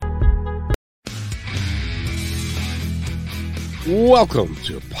Welcome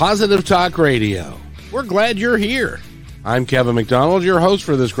to Positive Talk Radio. We're glad you're here. I'm Kevin McDonald, your host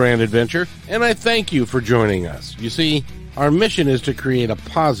for this grand adventure, and I thank you for joining us. You see, our mission is to create a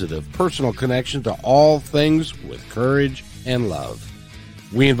positive, personal connection to all things with courage and love.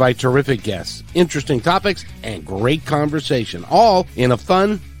 We invite terrific guests, interesting topics, and great conversation, all in a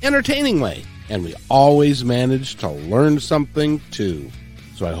fun, entertaining way. And we always manage to learn something, too.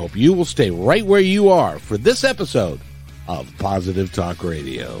 So I hope you will stay right where you are for this episode of Positive Talk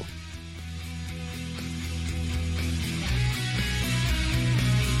Radio.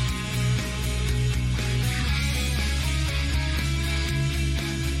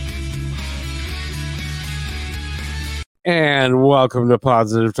 And welcome to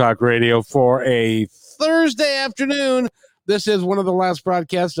Positive Talk Radio for a Thursday afternoon. This is one of the last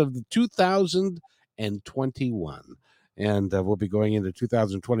broadcasts of the 2021. And we'll be going into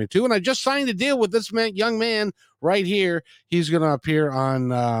 2022. And I just signed a deal with this young man right here. He's going to appear on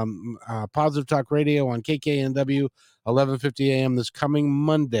Positive Talk Radio on KKNW 11:50 a.m. this coming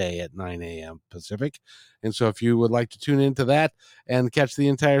Monday at 9 a.m. Pacific. And so if you would like to tune into that and catch the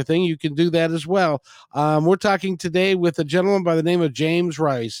entire thing, you can do that as well. We're talking today with a gentleman by the name of James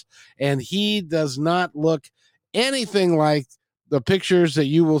Rice, and he does not look anything like the pictures that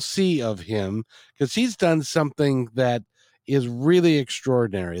you will see of him, because he's done something that is really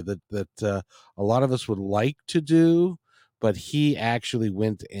extraordinary that a lot of us would like to do, but he actually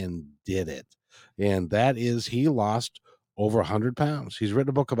went and did it. And that is, he lost over 100 pounds. He's written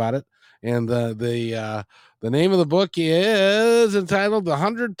a book about it. And the name of the book is entitled The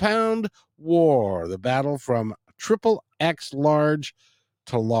 100-Pound War, the battle from triple X large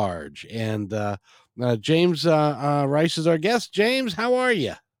to large. And James Rice is our guest. James, how are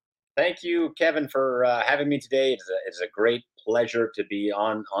you? Thank you, Kevin, for having me today. It's a great pleasure to be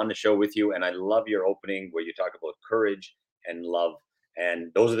on the show with you. And I love your opening where you talk about courage and love.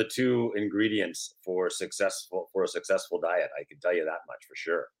 And those are the two ingredients for a successful diet. I can tell you that much for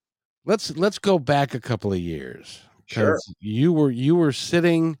sure. Let's go back a couple of years. Sure. You were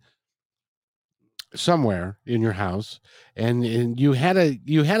sitting somewhere in your house, and you had a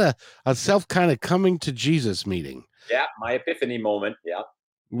self kind of coming to Jesus meeting. Yeah, my epiphany moment. Yeah.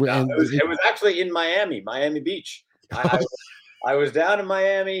 It was actually in Miami Beach. I was down in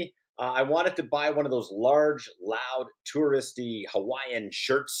Miami. I wanted to buy one of those large, loud, touristy Hawaiian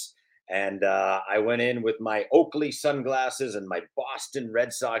shirts. And I went in with my Oakley sunglasses and my Boston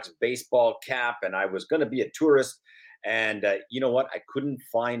Red Sox baseball cap. And I was going to be a tourist. And you know what? I couldn't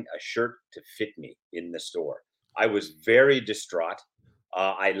find a shirt to fit me in the store. I was very distraught.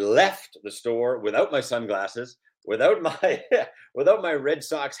 I left the store without my sunglasses, without my Red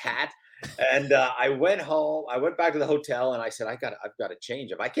Sox hat. And I went home. I went back to the hotel and I said, I've got to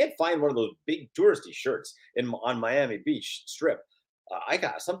change. If I can't find one of those big touristy shirts on Miami Beach Strip,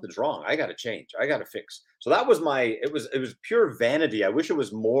 something's wrong. I got to change. I got to fix. So that was it was pure vanity. I wish it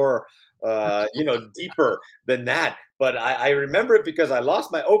was more, deeper than that. But I remember it because I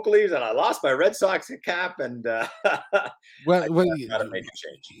lost my Oakleys and I lost my Red Sox cap, and I got to make a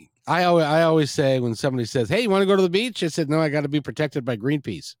change. I always say when somebody says, "Hey, you want to go to the beach?" I said, "No, I got to be protected by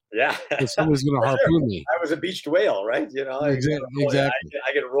Greenpeace." Yeah, someone's going to harpoon me. I was a beached whale, right? Exactly. I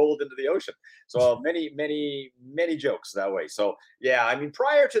get rolled into the ocean. So many jokes that way. So yeah, I mean,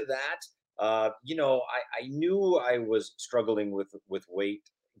 prior to that, I knew I was struggling with weight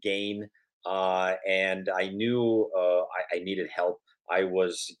gain. And I knew I needed help. I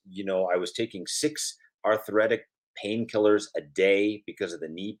was taking 6 arthritic painkillers a day because of the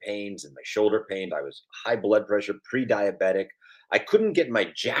knee pains and my shoulder pain. I was high blood pressure, pre-diabetic. I couldn't get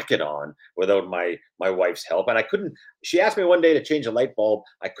my jacket on without my wife's help. And she asked me one day to change a light bulb.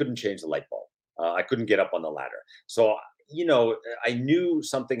 I couldn't change the light bulb. I couldn't get up on the ladder. So, I knew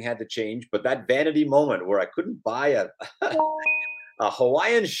something had to change, but that vanity moment where I couldn't buy a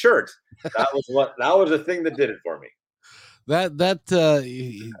Hawaiian shirt, that was the thing that did it for me.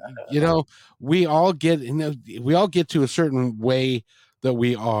 We all get to a certain way that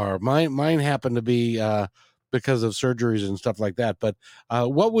we are. Mine happened to be because of surgeries and stuff like that. But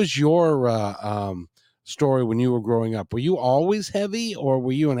what was your story when you were growing up? Were you always heavy, or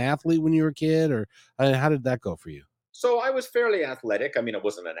were you an athlete when you were a kid, or how did that go for you? So I was fairly athletic. I mean, I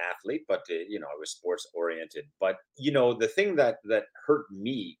wasn't an athlete, but I was sports oriented. But the thing that hurt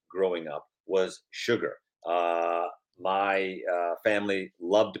me growing up was sugar. My family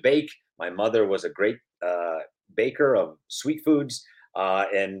loved to bake. My mother was a great baker of sweet foods.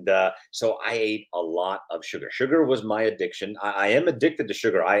 So I ate a lot of sugar. Sugar was my addiction. I am addicted to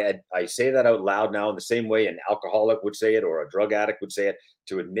sugar. I say that out loud now in the same way an alcoholic would say it or a drug addict would say it,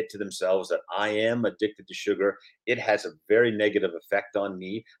 to admit to themselves that I am addicted to sugar. It has a very negative effect on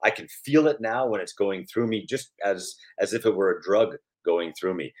me. I can feel it now when it's going through me, just as if it were a drug going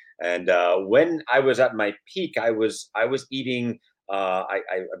through me. And when I was at my peak, I was eating. I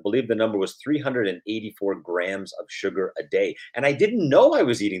believe the number was 384 grams of sugar a day. And I didn't know I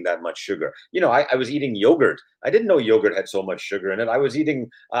was eating that much sugar. I was eating yogurt. I didn't know yogurt had so much sugar in it. I was eating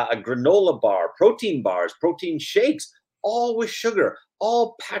a granola bar, protein bars, protein shakes, all with sugar,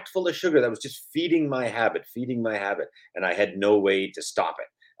 all packed full of sugar. That was just feeding my habit. And I had no way to stop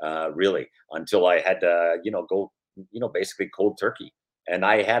it, really, until I had to, go, basically cold turkey. And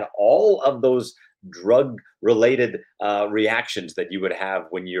I had all of those drug related reactions that you would have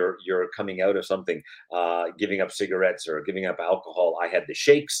when you're coming out of something, giving up cigarettes or giving up alcohol. I had the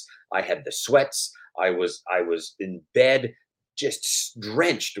shakes, I had the sweats. I was in bed just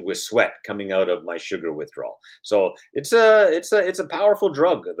drenched with sweat coming out of my sugar withdrawal. So it's a powerful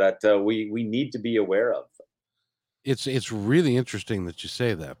drug that we need to be aware of. It's really interesting that you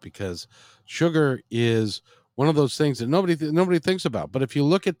say that, because sugar is one of those things that nobody thinks about. But if you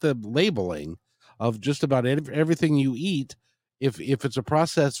look at the labeling of just about everything you eat, if it's a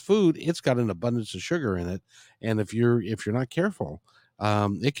processed food, it's got an abundance of sugar in it, and if you're not careful,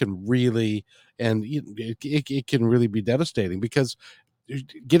 it can really it can really be devastating, because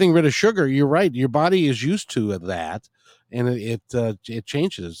getting rid of sugar, you're right, your body is used to that, and it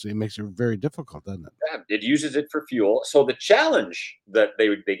changes. It makes it very difficult, doesn't it? Yeah, it uses it for fuel. So the challenge that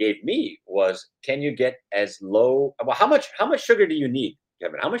they gave me was, can you get as low? Well, how much sugar do you need,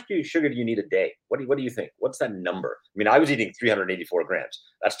 Kevin? How much sugar do you need a day? What do you think? What's that number? I mean, I was eating 384 grams.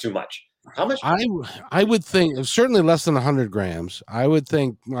 That's too much. How much? I would think certainly less than 100 grams. I would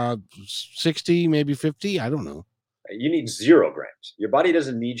think 60, maybe 50. I don't know. You need 0 grams. Your body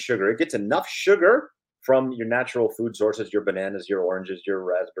doesn't need sugar. It gets enough sugar from your natural food sources, your bananas, your oranges, your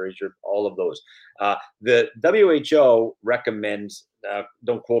raspberries, all of those. The WHO recommends,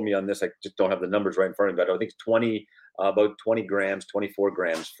 don't quote me on this, I just don't have the numbers right in front of me, but I think it's about 20 grams, 24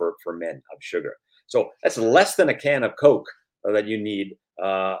 grams for men of sugar. So that's less than a can of Coke that you need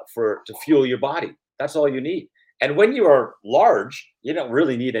to fuel your body. That's all you need. And when you are large, you don't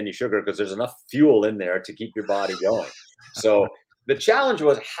really need any sugar because there's enough fuel in there to keep your body going. So the challenge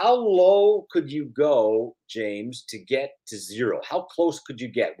was, how low could you go, James, to get to 0? How close could you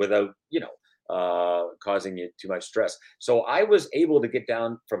get without, causing you too much stress? So I was able to get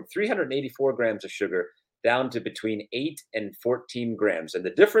down from 384 grams of sugar down to between 8 and 14 grams. And the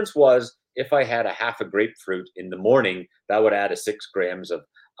difference was, if I had a half a grapefruit in the morning, that would add 6 grams of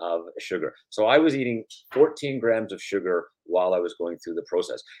sugar. So I was eating 14 grams of sugar while I was going through the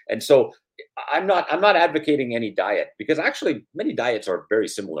process. And so I'm not advocating any diet, because actually many diets are very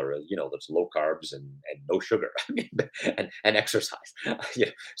similar. There's low carbs and no sugar, and exercise.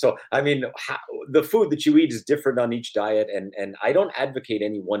 So I mean, the food that you eat is different on each diet, and I don't advocate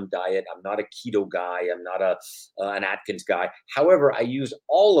any one diet. I'm not a keto guy. I'm not an Atkins guy. However, I use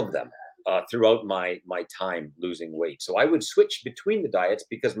all of them throughout my time losing weight. So I would switch between the diets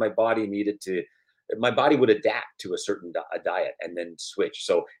because my body would adapt to a certain diet and then switch.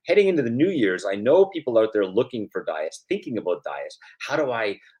 So heading into the New Year's, I know people out there looking for diets, thinking about diets. How do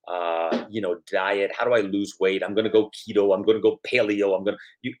I, diet? How do I lose weight? I'm going to go keto. I'm going to go paleo.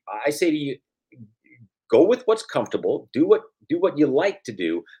 I say to you, go with what's comfortable, do what you like to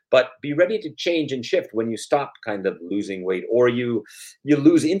do, but be ready to change and shift when you stop kind of losing weight, or you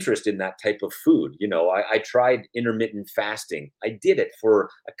lose interest in that type of food. I tried intermittent fasting. I did it for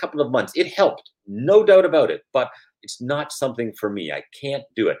a couple of months. It helped, no doubt about it, but it's not something for me. I can't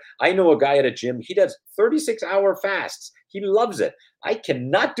do it. I know a guy at a gym, he does 36-hour fasts. He loves it. I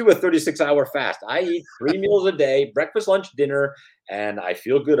cannot do a 36-hour fast. I eat 3 meals a day, breakfast, lunch, dinner, and I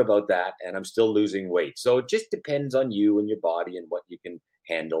feel good about that, and I'm still losing weight. So it just depends on you and your body and what you can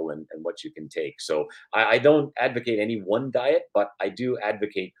handle and what you can take. So I don't advocate any one diet, but I do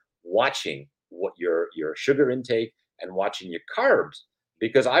advocate watching what your sugar intake and watching your carbs,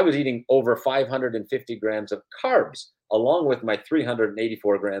 because I was eating over 550 grams of carbs along with my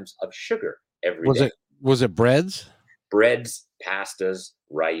 384 grams of sugar every day. Was it breads? Breads, pastas,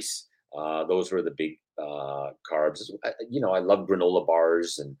 rice. Those were the big carbs. I love granola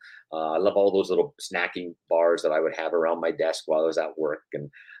bars, and I love all those little snacking bars that I would have around my desk while I was at work. And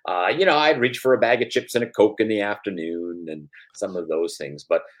I'd reach for a bag of chips and a Coke in the afternoon and some of those things.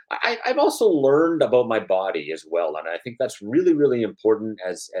 But I've also learned about my body as well, and I think that's really, really important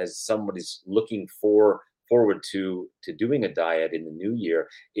as somebody's looking for forward to doing a diet in the new year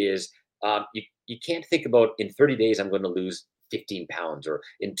is you can't think about in 30 days I'm going to lose 15 pounds, or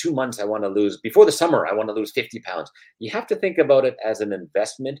in 2 months I want to lose, before the summer I want to lose 50 pounds. You have to think about it as an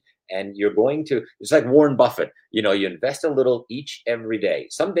investment, and you're going to, it's like Warren Buffett, you know, you invest a little each every day.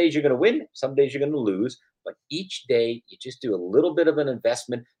 Some days you're going to win, some days you're going to lose, but each day you just do a little bit of an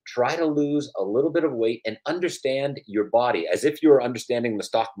investment, try to lose a little bit of weight and understand your body as if you're understanding the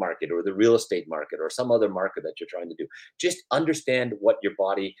stock market or the real estate market or some other market that you're trying to do. Just understand what your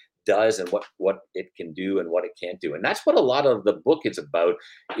body does and what it can do and what it can't do. And that's what a lot of the book is about.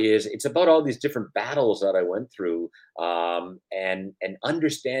 Is it's about all these different battles that I went through, and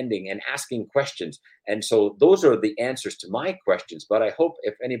understanding and asking questions. And so those are the answers to my questions. But I hope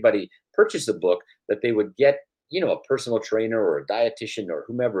if anybody purchased the book that they would get, you know, a personal trainer or a dietitian or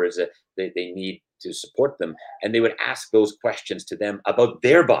whomever is it they need to support them, and they would ask those questions to them about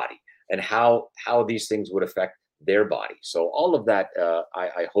their body and how these things would affect their body. So all of that,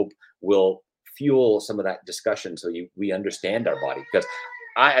 I hope, will fuel some of that discussion, so we understand our body. Because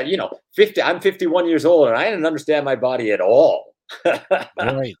I'm 51 years old and I didn't understand my body at all.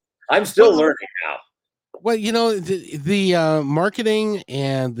 Right. I'm still learning now. Well, you know, the marketing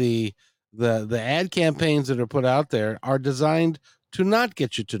and the ad campaigns that are put out there are designed to not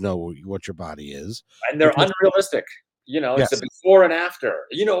get you to know what your body is, and they're unrealistic. You know, yes. It's a before and after,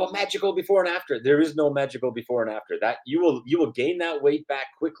 you know, a magical before and after. There is no magical before and after. That you will gain that weight back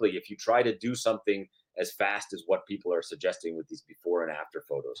quickly if you try to do something as fast as what people are suggesting with these before and after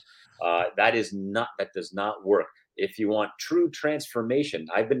photos. That does not work. If you want true transformation,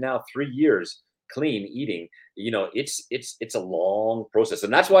 I've been now 3 years clean eating. You know, it's a long process,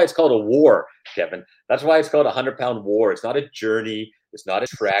 and that's why it's called a war, Kevin. That's why it's called 100-pound war. It's not a journey. It's not a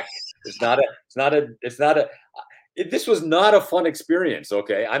trek. It's not a. This was not a fun experience.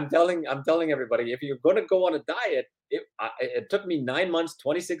 Okay, I'm telling everybody, if you're going to go on a diet, it took me 9 months,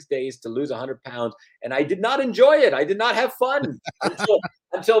 26 days to lose 100 pounds, and I did not enjoy it. I did not have fun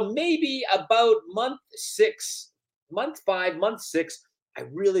until maybe about month 5, month 6. I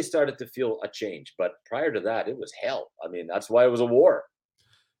really started to feel a change, but prior to that, it was hell. I mean, that's why it was a war.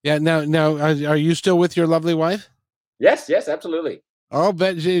 Yeah. Now, are you still with your lovely wife? Yes, absolutely. Oh,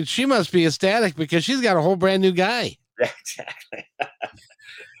 but she must be ecstatic because she's got a whole brand new guy. Yeah, exactly.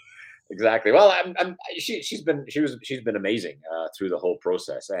 Exactly. Well, she's been amazing through the whole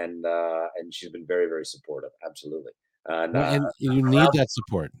process, and she's been very, very supportive. Absolutely. And you need that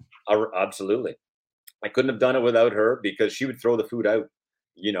support. Absolutely. I couldn't have done it without her, because she would throw the food out.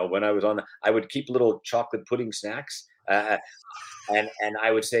 You know, when I was I would keep little chocolate pudding snacks. And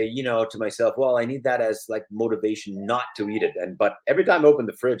I would say, you know, to myself, well, I need that as like motivation not to eat it. But every time I opened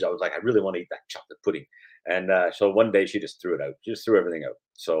the fridge, I was like, I really want to eat that chocolate pudding. And so one day she just threw it out. She just threw everything out.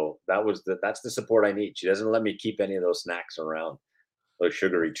 So that's the support I need. She doesn't let me keep any of those snacks around, those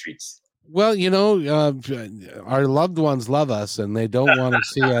sugary treats. Well, you know, our loved ones love us, and they don't want to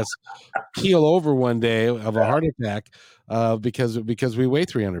see us keel over one day of a heart attack because we weigh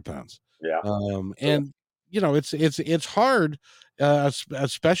 300 pounds. Yeah. And you know, it's hard,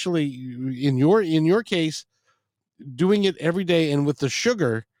 especially in your case, doing it every day, and with the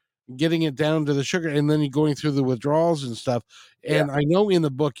sugar, getting it down to the sugar, and then going through the withdrawals and stuff. And I know in the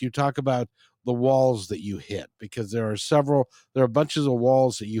book you talk about the walls that you hit, because there are bunches of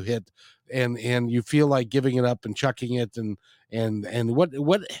walls that you hit, and you feel like giving it up and chucking it, and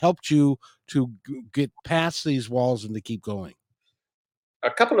what helped you to get past these walls and to keep going? A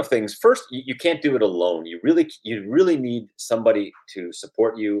couple of things. First, you can't do it alone. You really need somebody to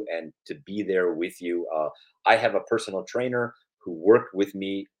support you and to be there with you. I have a personal trainer who worked with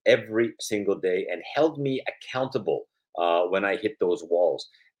me every single day and held me accountable when I hit those walls.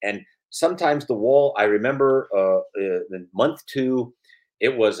 And sometimes the wall, I remember in month 2,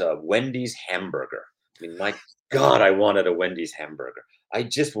 it was a Wendy's hamburger. I mean, my God, I wanted a Wendy's hamburger. I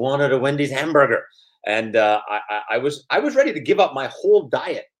just wanted a Wendy's hamburger. And I was ready to give up my whole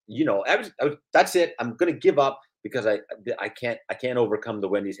diet. You know, that's it. I'm going to give up because I can't overcome the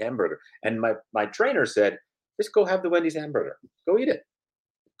Wendy's hamburger. And my trainer said, just go have the Wendy's hamburger. Go eat it.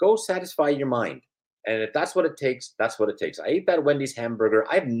 Go satisfy your mind. And if that's what it takes, that's what it takes. I ate that Wendy's hamburger.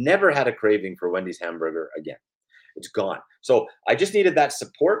 I've never had a craving for Wendy's hamburger again. It's gone. So I just needed that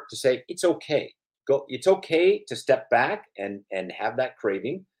support to say, it's okay. It's okay to step back and have that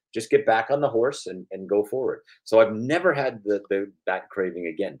craving. Just get back on the horse and go forward. So I've never had that craving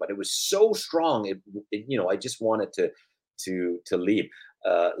again, but it was so strong. You know, I just wanted to leave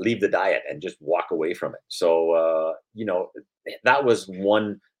the diet and just walk away from it. So you know, that was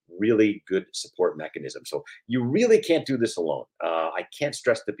one really good support mechanism. So you really can't do this alone. I can't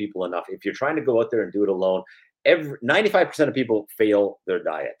stress to people enough. If you're trying to go out there and do it alone, 95% of people fail their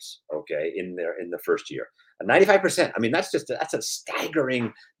diets, okay, in the first year. 95%. I mean, that's a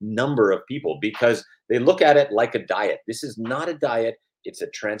staggering number of people because they look at it like a diet. This is not a diet. It's a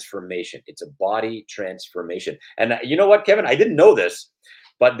transformation. It's a body transformation. And you know what, Kevin? I didn't know this,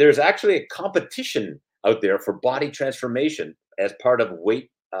 but there's actually a competition out there for body transformation as part of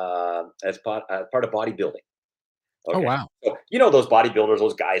part of bodybuilding. Oh, Okay. wow. So, you know, those bodybuilders,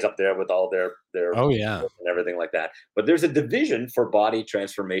 those guys up there with all their Oh, yeah. and everything like that. But there's a division for body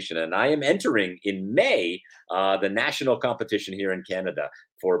transformation, and I am entering in May the national competition here in Canada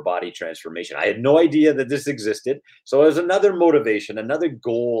for body transformation. I had no idea that this existed, so it was another motivation, another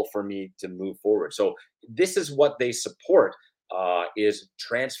goal for me to move forward. So this is what they support. Is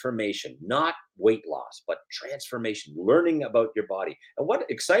transformation, not weight loss, but transformation, learning about your body. And what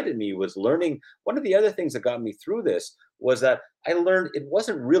excited me was learning. One of the other things that got me through this was that I learned it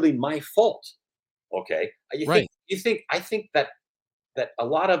wasn't really my fault. Okay. Right. I think that a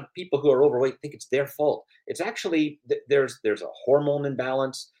lot of people who are overweight think it's their fault. It's actually there's a hormone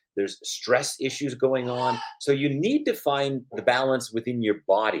imbalance, there's stress issues going on. So you need to find the balance within your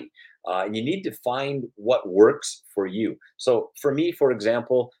body. And you need to find what works for you. So for me, for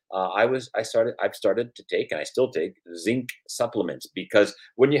example, I've started to take, and I still take, zinc supplements because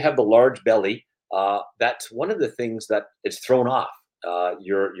when you have the large belly, that's one of the things that is thrown off.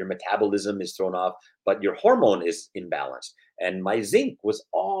 Your metabolism is thrown off, but your hormone is imbalanced. And my zinc was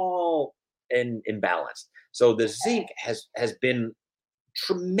all imbalanced. So the zinc has been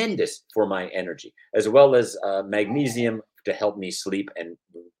tremendous for my energy, as well as magnesium to help me sleep and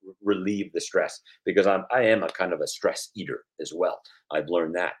relieve the stress because I am a kind of a stress eater as well. I've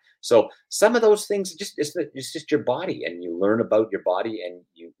learned that. So some of those things, it's just your body, and you learn about your body, and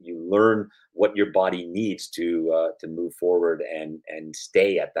you learn what your body needs to move forward and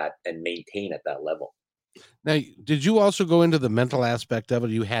stay at that and maintain at that level. Now, did you also go into the mental aspect of it?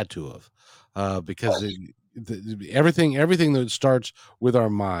 You had to have, because everything that starts with our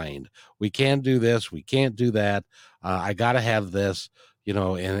mind. We can't do this. We can't do that. I got to have this,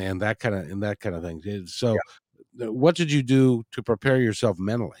 and that kind of thing. So, what did you do to prepare yourself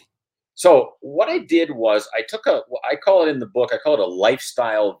mentally? So what I did was I call it in the book, I call it a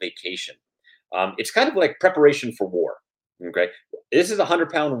lifestyle vacation. It's kind of like preparation for war. Okay. This is a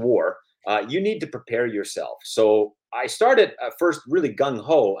 100-pound war. You need to prepare yourself. So I started first really gung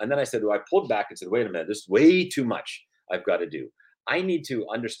ho. And then I pulled back and said, wait a minute, this is way too much I've got to do. I need to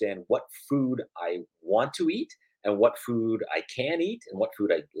understand what food I want to eat and what food I can eat and what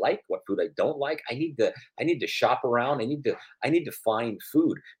food I like, what food I don't like. I need to shop around. I need to find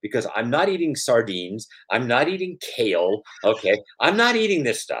food because I'm not eating sardines. I'm not eating kale. Okay. I'm not eating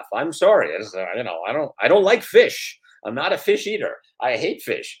this stuff. I'm sorry. I don't like fish. I'm not a fish eater. I hate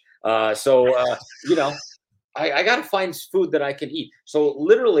fish. You know, I got to find food that I can eat. So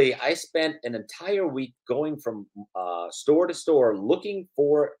literally, I spent an entire week going from store to store looking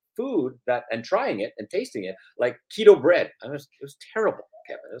for food that and trying it and tasting it, like keto bread. It was terrible,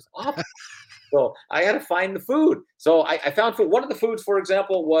 Kevin. It was awful. So I had to find the food. So I found food. One of the foods, for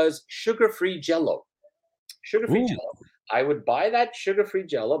example, was sugar-free Jello. Sugar-free Ooh. Jello. I would buy that sugar-free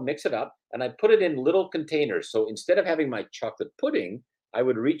Jello, mix it up, and I put it in little containers. So instead of having my chocolate pudding, I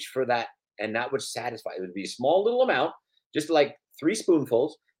would reach for that, and that would satisfy. It would be a small little amount, just like 3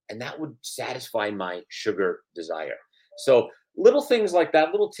 spoonfuls, and that would satisfy my sugar desire. So little things like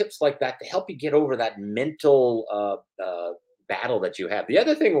that, little tips like that to help you get over that mental battle that you have. The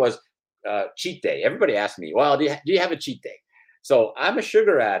other thing was cheat day. Everybody asked me, "Well, do you have a cheat day?" So I'm a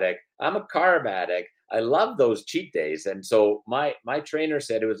sugar addict. I'm a carb addict. I love those cheat days, and so my trainer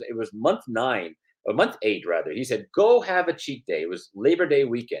said it was month 9 or month 8 rather. He said, "Go have a cheat day." It was Labor Day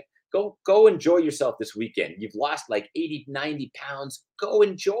weekend. Go enjoy yourself this weekend. You've lost like 80, 90 pounds. Go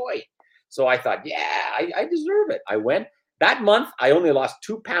enjoy. So I thought, yeah, I deserve it. I went. That month, I only lost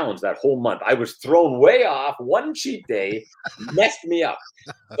 2 pounds that whole month. I was thrown way off. One cheat day messed me up.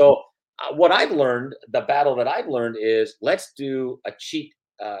 So what I've learned, the battle that I've learned is let's do a cheat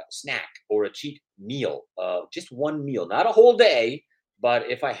snack or a cheat meal, just one meal, not a whole day. But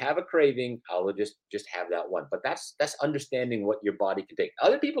if I have a craving, I'll just have that one. But that's understanding what your body can take.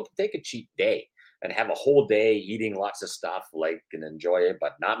 Other people can take a cheat day and have a whole day eating lots of stuff, like, and enjoy it,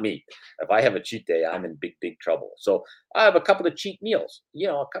 but not me. If I have a cheat day, I'm in big trouble. So I have a couple of cheat meals,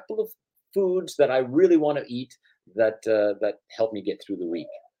 a couple of foods that I really want to eat that help me get through the week.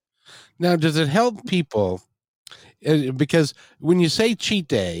 Now, does it help people Because when you say cheat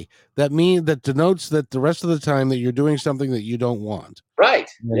day, that denotes that the rest of the time that you're doing something that you don't want. Right.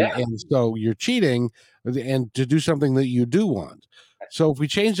 Yeah. And so you're cheating and to do something that you do want. So if we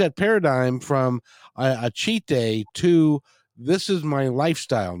change that paradigm from a cheat day to this is my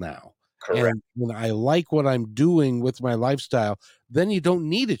lifestyle now. Correct. And when I like what I'm doing with my lifestyle, then you don't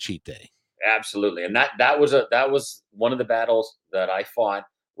need a cheat day. Absolutely. And that was one of the battles that I fought,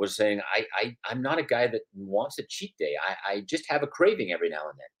 was saying I'm not a guy that wants a cheat day. I just have a craving every now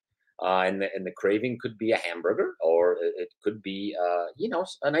and then. And the craving could be a hamburger, or it could be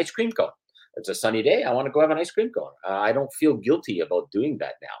an ice cream cone. It's a sunny day. I want to go have an ice cream cone. I don't feel guilty about doing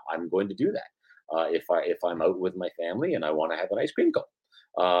that now. I'm going to do that if I'm out with my family and I want to have an ice cream cone.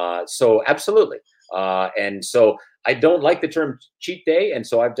 So absolutely. And so I don't like the term cheat day, and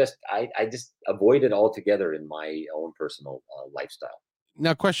so I just avoid it altogether in my own personal lifestyle.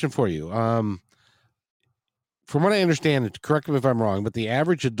 Now, question for you. From what I understand, correct me if I'm wrong, but the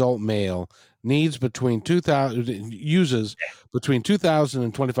average adult male needs uses between 2,000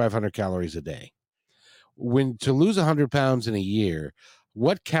 and 2,500 calories a day. When to lose 100 pounds in a year,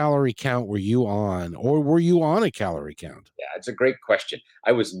 what calorie count were you on, or were you on a calorie count? Yeah, it's a great question.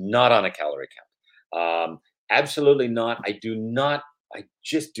 I was not on a calorie count. Absolutely not. I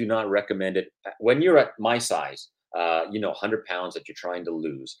just do not recommend it. When you're at my size, 100 pounds that you're trying to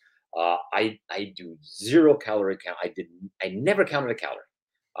lose, I do zero calorie count. I never counted a calorie.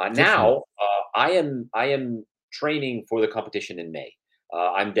 Now I am training for the competition in May.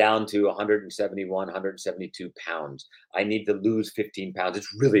 I'm down to 171, 172 pounds. I need to lose 15 pounds.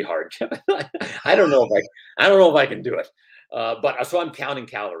 It's really hard, Kevin. I don't know if I can do it. But so I'm counting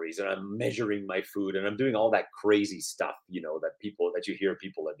calories and I'm measuring my food and I'm doing all that crazy stuff, that you hear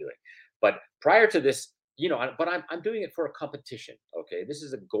people are doing. But prior to this, but I'm doing it for a competition. Okay, this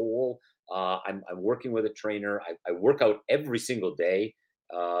is a goal. I'm working with a trainer. I work out every single day.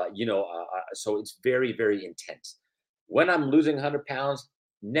 So it's very, very intense. When I'm losing 100 pounds,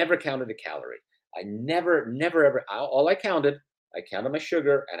 never counted a calorie. I never, ever. All I counted my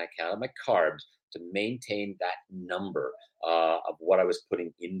sugar and I counted my carbs to maintain that number of what I was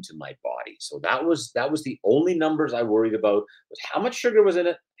putting into my body. So that was the only numbers I worried about, was how much sugar was in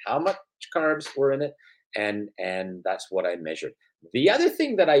it, how much carbs were in it, and that's what I measured. The other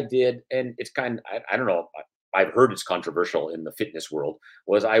thing that I did, and it's I don't know, I've heard it's controversial in the fitness world,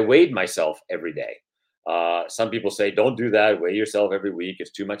 was I weighed myself every day. Some people say don't do that, weigh yourself every week,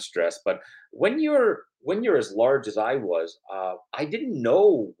 it's too much stress. But when you're as large as I was, I didn't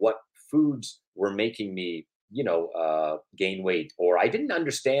know what foods were making me gain weight, or I didn't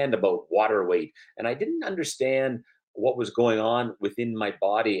understand about water weight, and I didn't understand what was going on within my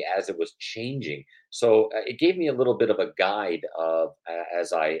body as it was changing. So it gave me a little bit of a guide of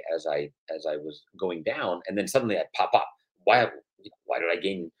as I was going down, and then suddenly I pop up. Why did I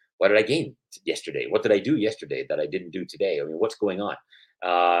gain? Why did I gain yesterday? What did I do yesterday that I didn't do today? I mean, what's going on?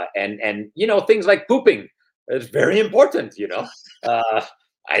 And things like pooping is very important.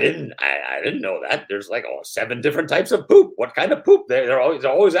 I didn't know that. There's like 7 different types of poop. What kind of poop? They're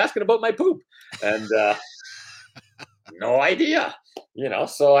always asking about my poop, and no idea.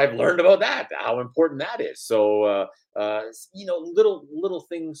 So I've learned about that, how important that is. So little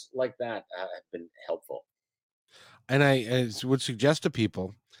things like that have been helpful. And I would suggest to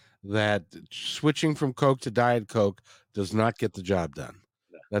people that switching from Coke to Diet Coke does not get the job done.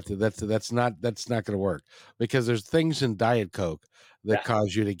 That's not going to work, because there's things in Diet Coke that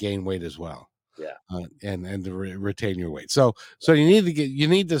cause you to gain weight as well. Yeah. And to retain your weight. So you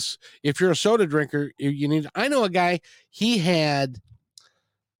need this. If you're a soda drinker, I know a guy, he had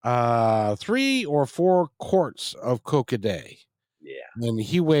 3 or 4 quarts of Coke a day. Yeah. And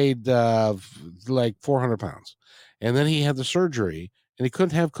he weighed like 400 pounds. And then he had the surgery and he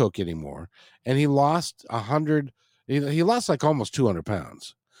couldn't have Coke anymore. And he lost 100. He lost like almost 200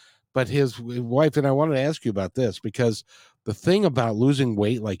 pounds. But his wife, and I wanted to ask you about this, because the thing about losing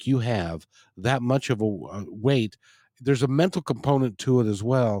weight like you have, that much of a weight, there's a mental component to it as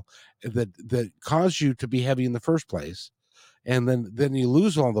well that caused you to be heavy in the first place. And then you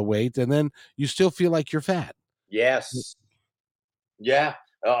lose all the weight, and then you still feel like you're fat. Yes. Yeah,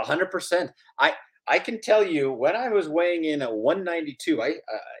 100%. I can tell you, when I was weighing in at 192,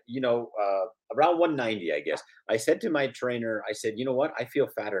 around 190, I guess, I said to my trainer, I said, you know what? I feel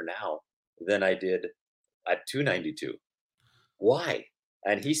fatter now than I did at 292. Why?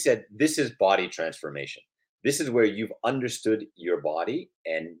 And he said, this is body transformation. This is where you've understood your body,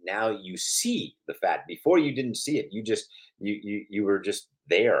 and now you see the fat. Before, you didn't see it. You were just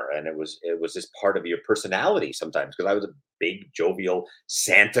there, and it was just part of your personality sometimes, because I was a big jovial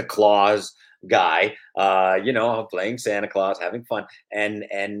Santa Claus, guy, playing Santa Claus, having fun. And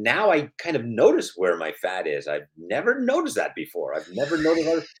now I kind of notice where my fat is. I've never noticed that before. I've never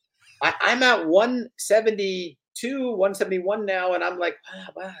noticed. I'm at 172, 171 now, and I'm like,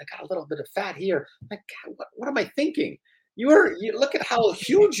 wow, I got a little bit of fat here. Like, God, what am I thinking? You look at how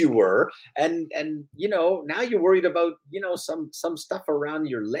huge you were, and now you're worried about some stuff around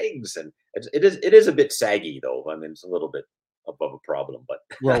your legs, and it is a bit saggy though. I mean, it's a little bit above a problem, but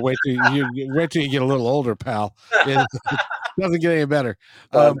well, wait till you get a little older, pal. It doesn't get any better.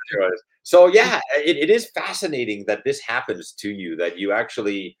 So yeah, it is fascinating that this happens to you, that you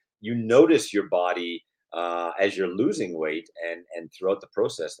actually notice your body as you're losing weight, and throughout the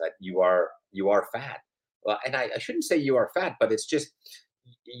process that you are fat. And I shouldn't say you are fat, but it's just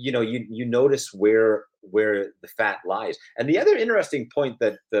you notice where the fat lies. And the other interesting point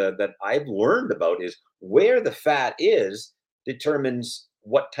that I've learned about is where the fat is determines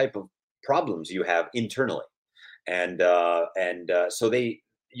what type of problems you have internally. And so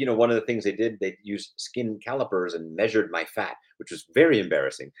one of the things they used skin calipers and measured my fat, which was very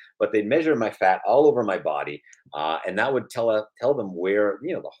embarrassing. But they measured my fat all over my body, and that would tell them where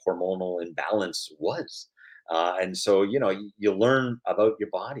the hormonal imbalance was. And so you learn about your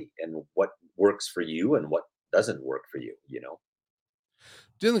body and what works for you and what doesn't work for you.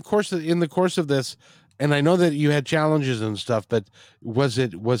 In the course of this, and I know that you had challenges and stuff, but was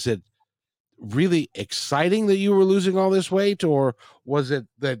it really exciting that you were losing all this weight, or was it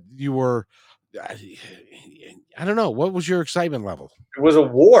that you were, I don't know, what was your excitement level? It was a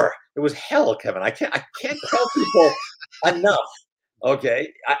war. It was hell, Kevin. I can't tell people enough.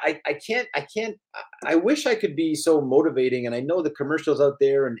 Okay. I can't, I wish I could be so motivating. And I know the commercials out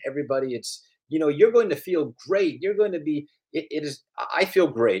there and everybody, it's, you're going to feel great. You're going to be, it is, I feel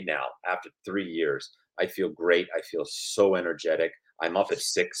great now after 3 years. I feel great. I feel so energetic. I'm up at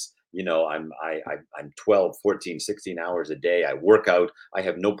 6. I'm 12, 14, 16 hours a day. I work out. I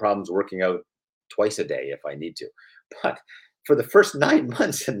have no problems working out twice a day if I need to. But for the first 9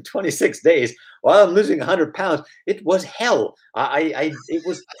 months and 26 days, while I'm losing 100 pounds, it was hell. It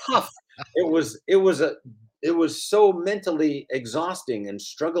was tough. It was so mentally exhausting and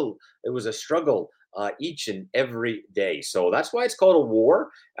struggle. It was a struggle each and every day. So that's why it's called a war.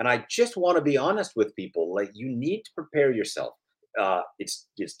 And I just want to be honest with people. Like, you need to prepare yourself. It's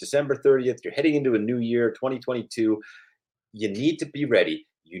December 30th. You're heading into a new year, 2022. You need to be ready.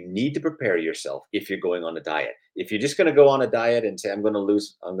 You need to prepare yourself if you're going on a diet. If you're just going to go on a diet and say, I'm going to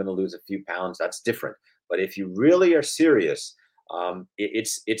lose a few pounds, that's different. But if you really are serious,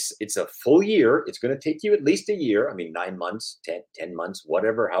 it's a full year. It's going to take you at least a year. I mean, 9 months, 10 months,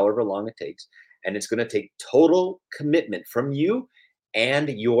 however long it takes. And it's going to take total commitment from you and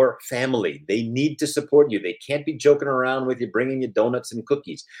your family. They need to support you. They can't be joking around with you, bringing you donuts and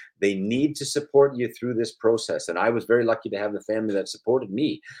cookies. They need to support you through this process. And I was very lucky to have the family that supported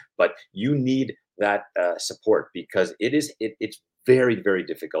me. But you need that support, because it's very, very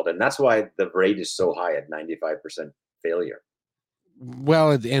difficult. And that's why the rate is so high at 95% failure.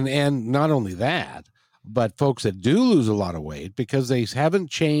 Well, and not only that, but folks that do lose a lot of weight, because they haven't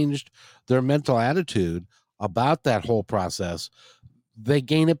changed their mental attitude about that whole process, they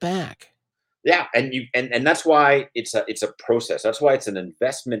gain it back. Yeah, and that's why it's a process. That's why it's an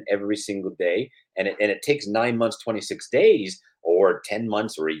investment every single day, and it takes 9 months, 26 days, or 10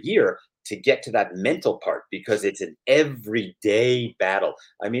 months, or a year to get to that mental part, because it's an everyday battle.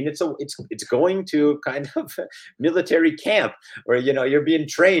 I mean, it's going to kind of military camp where you're being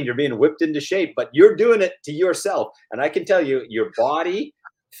trained, you're being whipped into shape, but you're doing it to yourself. And I can tell you, your body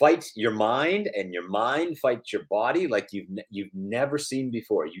fights your mind, and your mind fights your body like you've never seen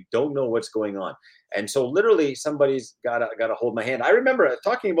before. You don't know what's going on. And so literally somebody's gotta hold my hand. I remember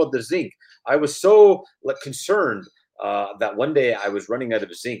talking about the zinc. I was so concerned that one day I was running out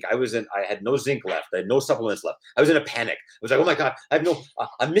of zinc. I had no zinc left. I had no supplements left. I was in a panic. I was like, oh my God,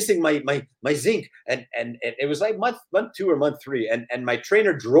 I'm missing my zinc. And it was like month 2 or month 3. And my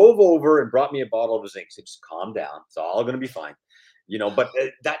trainer drove over and brought me a bottle of zinc. Said, just calm down. It's all going to be fine. But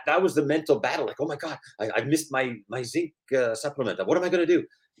that was the mental battle. Like, oh my God, I missed my zinc supplement. What am I going to do?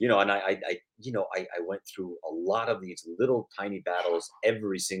 And I went through a lot of these little tiny battles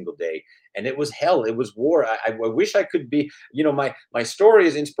every single day, and it was hell. It was war. I wish I could be, my story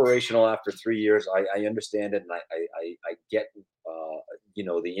is inspirational after 3 years. I understand it. And I get,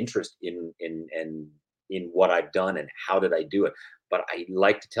 the interest in what I've done and how did I do it. But I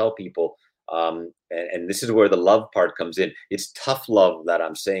like to tell people, and this is where the love part comes in. It's tough love that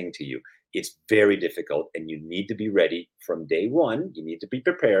I'm saying to you. It's very difficult, and you need to be ready from day one. You need to be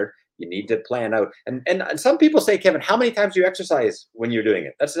prepared, You need to plan out. And some people say, Kevin, how many times do you exercise when you're doing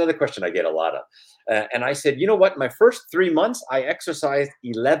it? That's another question I get a lot of. And I said, you know what? My first 3 months, I exercised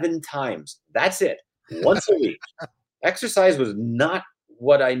 11 times. That's it, once a week. Exercise was not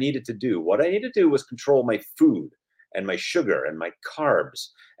what I needed to do. What I needed to do was control my food and my sugar and my carbs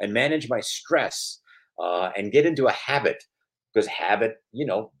and manage my stress and get into a habit, because habit,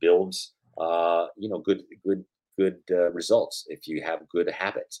 builds, good results if you have good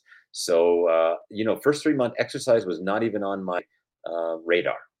habits. So, first 3 month exercise was not even on my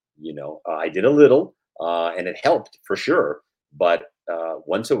radar. I did a little and it helped for sure, but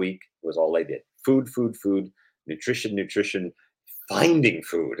once a week was all I did. Food, food, food, nutrition, finding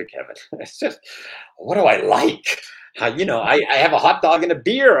food, Kevin. It's just, what do I like? I have a hot dog and a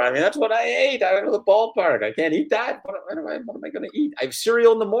beer. I mean, that's what I ate. I went to the ballpark. I can't eat that. What am I going to eat? I have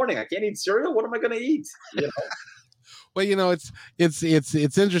cereal in the morning. I can't eat cereal. What am I going to eat? Well,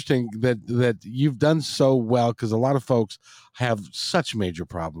 it's interesting that you've done so well, because a lot of folks have such major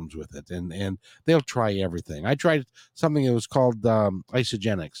problems with it, and they'll try everything. I tried something that was called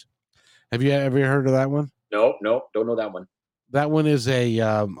Isogenics. Have you ever heard of that one? No, don't know that one. That one is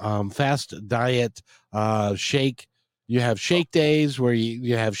a fast diet shake. You have shake days where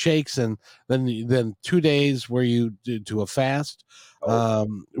you have shakes, and then 2 days where you do a fast,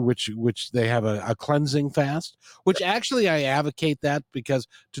 which they have a cleansing fast, which actually I advocate that, because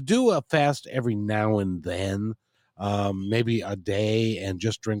to do a fast every now and then, maybe a day, and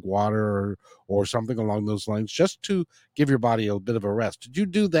just drink water or something along those lines, just to give your body a bit of a rest. Did you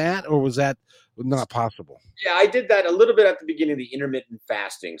do that, or was that not possible? Yeah, I did that a little bit at the beginning of the intermittent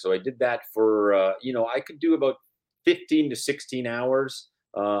fasting. So I did that for, I could do about 15 to 16 hours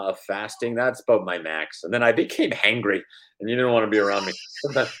of fasting. That's about my max. And then I became hangry and you didn't want to be around me.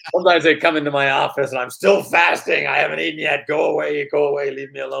 Sometimes they come into my office and I'm still fasting. I haven't eaten yet. Go away,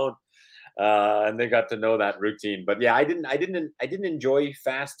 leave me alone. And they got to know that routine. But yeah, I didn't enjoy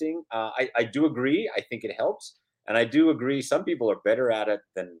fasting. I do agree. I think it helps. And I do agree some people are better at it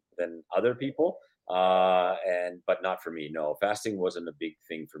than other people. But not for me. No, fasting wasn't a big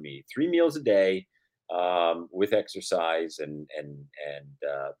thing for me. 3 meals a day, with exercise and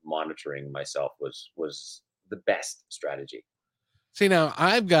monitoring myself was the best strategy. See, now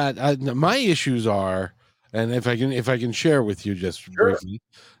I've got my issues are, and if I can share with you just briefly,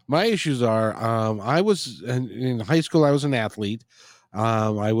 my issues are, I was in high school. I was an athlete.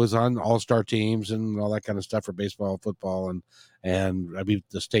 I was on all-star teams and all that kind of stuff for baseball, football, and I beat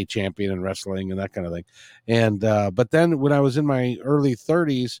the state champion in wrestling and that kind of thing. And but then when I was in my early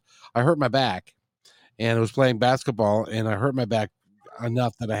 30s, I hurt my back, and I was playing basketball, and I hurt my back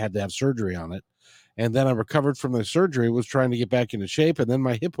enough that I had to have surgery on it. And then I recovered from the surgery, was trying to get back into shape, and then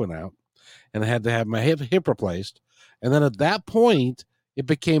my hip went out, and I had to have my hip replaced. And then at that point, it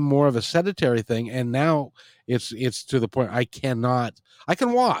became more of a sedentary thing, and now it's to the point I can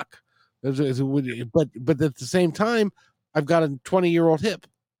walk, but at the same time, I've got a 20-year-old hip,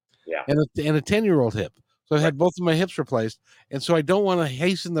 and a 10-year-old hip. So I had both of my hips replaced, and so I don't want to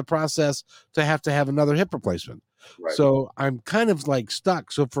hasten the process to have another hip replacement. Right. So I'm kind of like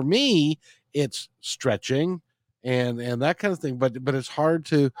stuck. So for me, it's stretching and that kind of thing. But it's hard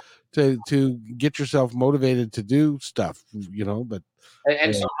to get yourself motivated to do stuff, But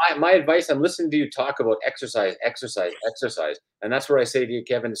so my advice, I'm listening to you talk about exercise, and that's where I say to you,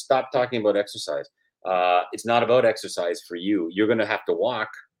 Kevin, stop talking about exercise. It's not about exercise for you. You're going to have to walk,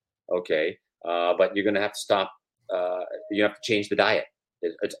 okay. But you're going to have to stop. You have to change the diet.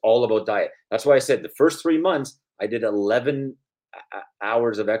 It's all about diet. That's why I said the first 3 months, I did 11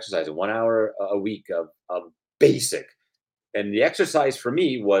 hours of exercise, 1 hour a week of basic. And the exercise for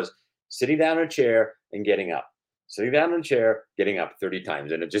me was sitting down in a chair and getting up. Sitting down in a chair, getting up 30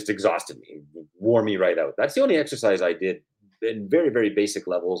 times. And it just exhausted me, it wore me right out. That's the only exercise I did in very, very basic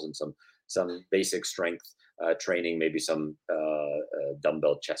levels, and some basic strength training, maybe some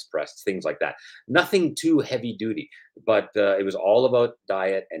dumbbell chest press, things like that. Nothing too heavy duty, but it was all about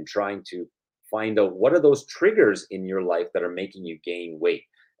diet and trying to find out what are those triggers in your life that are making you gain weight.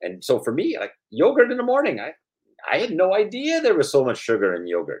 And so for me, like yogurt in the morning, I had no idea there was so much sugar in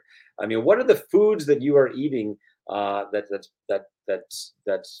yogurt. I mean, what are the foods that you are eating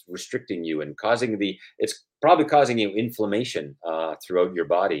that's restricting you and it's probably causing you inflammation throughout your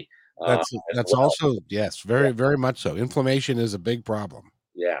body. That's also, yes, very, very much so. Inflammation is a big problem.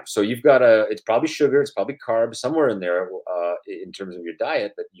 Yeah. So you've got it's probably sugar, it's probably carbs somewhere in there in terms of your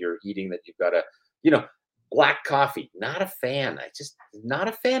diet that you're eating, that you've got to, black coffee, not a fan. Not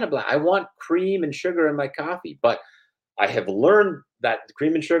a fan of black. I want cream and sugar in my coffee, but I have learned that the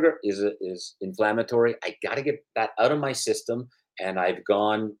cream and sugar is inflammatory. I got to get that out of my system. and I've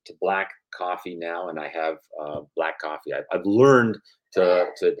gone to black coffee now, and I have black coffee. I've learned to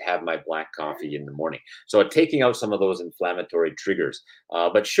have my black coffee in the morning. So taking out some of those inflammatory triggers.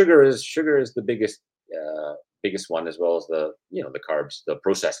 But sugar is the biggest one, as well as the carbs, the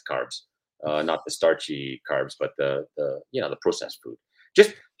processed carbs, not the starchy carbs, but the processed food.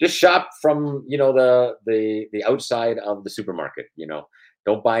 Just shop from the outside of the supermarket.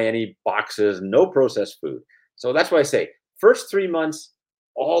 Don't buy any boxes, no processed food. So that's why I say first 3 months,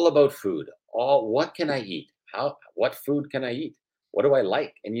 all about food. What can I eat? What food can I eat? What do I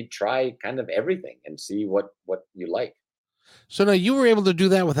like? And you try kind of everything and see what you like. So now you were able to do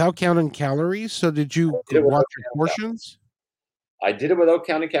that without counting calories. So did you watch your portions? I did it without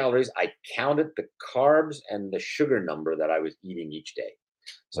counting calories. I counted the carbs and the sugar number that I was eating each day.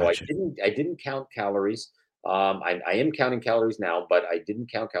 So gotcha. I didn't count calories. I am counting calories now, but I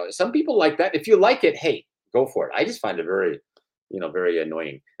didn't count calories. Some people like that. If you like it, hey, go for it. I just find it very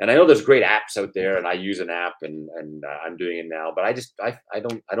annoying. And I know there's great apps out there, and I use an app, and I'm doing it now. But I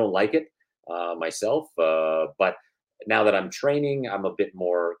don't like it myself. But now that I'm training, I'm a bit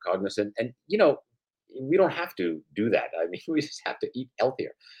more cognizant. And we don't have to do that. I mean, we just have to eat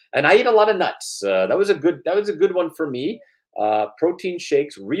healthier. And I eat a lot of nuts. That was a good one for me. Protein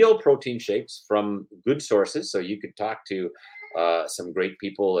shakes, real protein shakes from good sources. So you could talk to some great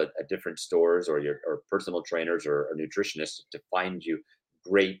people at different stores, or personal trainers or nutritionists, to find you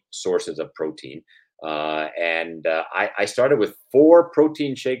great sources of protein. And I started with 4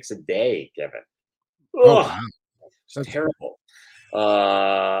 protein shakes a day, Kevin. Oh, wow. That's terrible.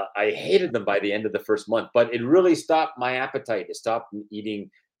 I hated them by the end of the first month, but it really stopped my appetite. It stopped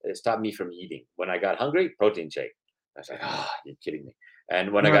me from eating. When I got hungry, protein shake. I was like, you're kidding me.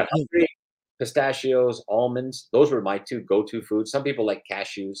 And when I got hungry, pistachios, almonds, those were my 2 go-to foods. Some people like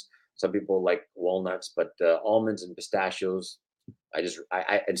cashews, some people like walnuts, but almonds and pistachios,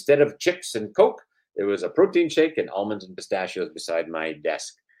 I instead of chips and Coke, it was a protein shake and almonds and pistachios beside my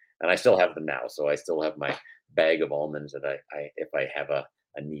desk. And I still have them now. So I still have my bag of almonds that if I have a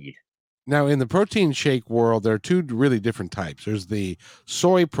need. Now, in the protein shake world, there are 2 really different types. There's the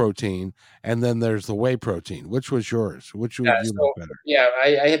soy protein, and then there's the whey protein. Which was yours? Which would you like better? Yeah,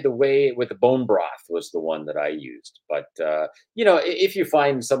 I had the whey with the bone broth was the one that I used. But if you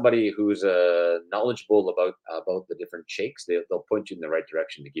find somebody who's knowledgeable about the different shakes, they'll point you in the right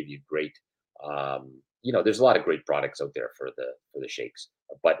direction to give you great. There's a lot of great products out there for the shakes.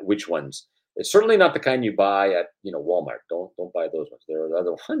 But which ones? It's certainly not the kind you buy at Walmart. Don't buy those ones. There are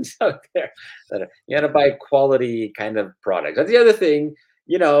other ones out there that you got to buy quality kind of products. That's the other thing.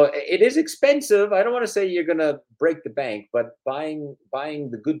 It is expensive. I don't want to say you're going to break the bank, but buying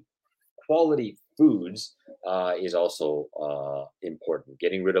the good quality foods is also important.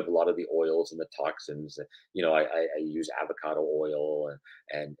 Getting rid of a lot of the oils and the toxins. I use avocado oil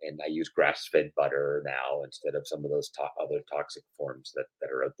and I use grass-fed butter now instead of some of those other toxic forms that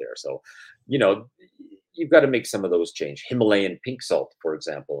are out there. So, you've got to make some of those change. Himalayan pink salt, for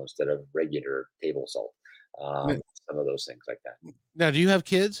example, instead of regular table salt. Some of those things like that. Now, do you have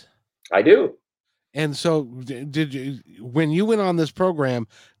kids? I do. And so did you, when you went on this program,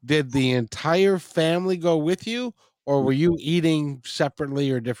 did the entire family go with you, or were you eating separately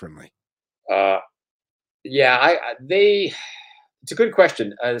or differently? Yeah, it's a good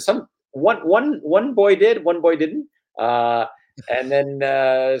question. One boy did, one boy didn't. And then,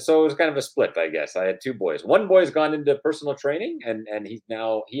 so it was kind of a split, I guess. I had 2 boys. One boy's gone into personal training, and he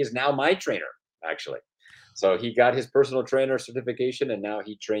is now my trainer, actually. So he got his personal trainer certification, and now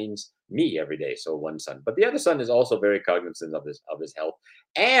he trains me every day. So one son, but the other son is also very cognizant of his health.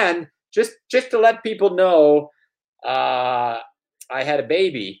 And just to let people know, I had a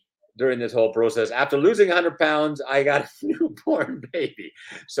baby during this whole process. After losing 100 pounds, I got a newborn baby.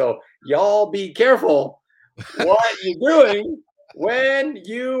 So y'all be careful what you're doing when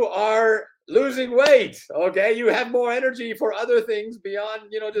you are losing weight. Okay, you have more energy for other things beyond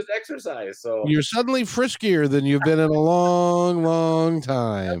just exercise. So you're suddenly friskier than you've been in a long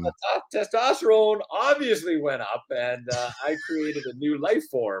time. Testosterone obviously went up, and I created a new life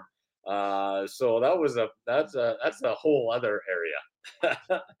form. So that's a whole other area.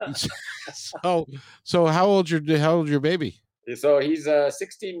 So how old's your baby? So he's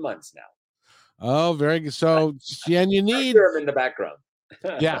 16 months now. Oh, very good. So yeah, and you need him in the background.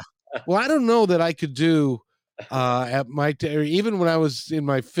 Yeah. Well, I don't know that I could do at my even when I was in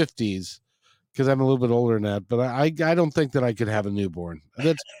my 50s, because I'm a little bit older than that. But I don't think that I could have a newborn.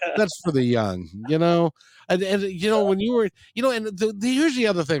 That's for the young, and when you were, and here's the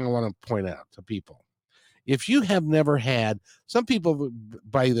other thing I want to point out to people if you have never had, some people,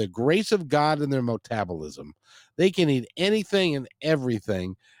 by the grace of God and their metabolism, they can eat anything and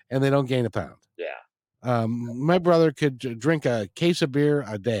everything and they don't gain a pound. Yeah. My brother could drink a case of beer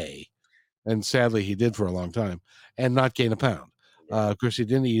a day, and sadly he did for a long time, and not gain a pound. Of course, he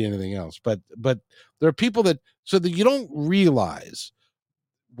didn't eat anything else. But there are people that, so that you don't realize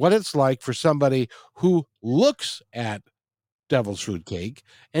what it's like for somebody who looks at devil's food cake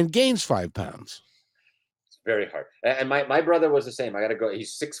and gains 5 pounds. It's very hard. And my brother was the same. I got to go.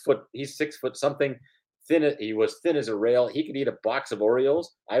 He's 6 foot. He's 6 foot something. Thin. He was thin as a rail. He could eat a box of Oreos.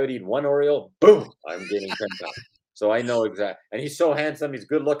 I would eat one Oreo. Boom! I'm gaining 10 pounds. So I know exactly. And he's so handsome. He's a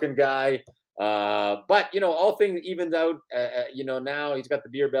good looking guy. But all things evened out. Now he's got the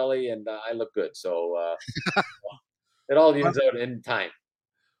beer belly, and I look good. So it all evens out in time.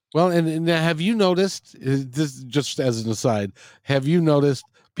 Well, and have you noticed, this just as an aside, have you noticed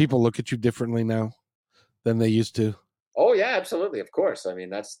people look at you differently now than they used to? Oh yeah, absolutely. Of course. I mean,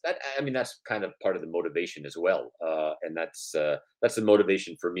 that's kind of part of the motivation as well. And that's the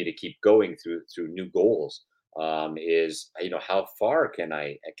motivation for me to keep going through new goals. Is how far can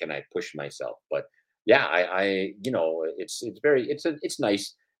I push myself? But yeah, it's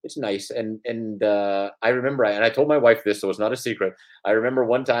nice. It's nice. And I remember, and I told my wife this, so it's not a secret. I remember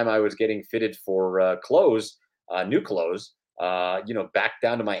one time I was getting fitted for clothes, new clothes, back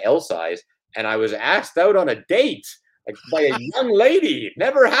down to my L size, and I was asked out on a date, like, by a young lady.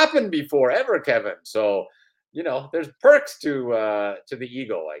 Never happened before, ever, Kevin. So, there's perks to the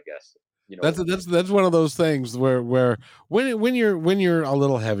ego, I guess. That's one of those things where when you're a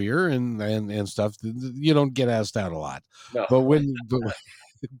little heavier and stuff, you don't get asked out a lot. No.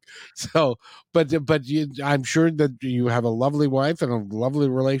 So, but I'm sure that you have a lovely wife and a lovely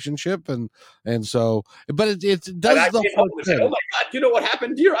relationship, and so, but it does the whole thing. Oh my God! You know what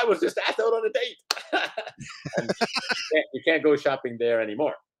happened here? I was just asked out on a date. And you can't go shopping there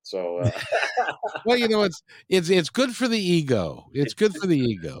anymore. So, well, it's good for the ego. It's good for the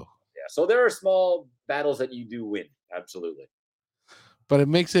ego. Yeah. So there are small battles that you do win. Absolutely. But it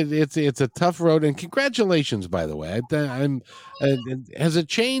makes it's a tough road. And congratulations, by the way. Has it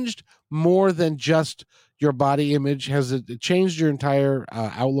changed more than just your body image? Has it changed your entire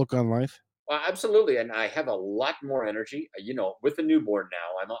outlook on life? Absolutely, and I have a lot more energy. With a newborn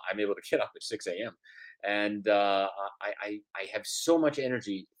now, I'm able to get up at 6 a.m. and I have so much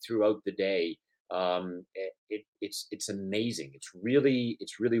energy throughout the day. It's amazing.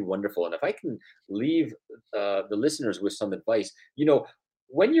 It's really wonderful. And if I can leave the listeners with some advice,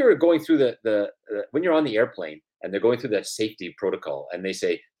 when you're going through when you're on the airplane and they're going through that safety protocol, and they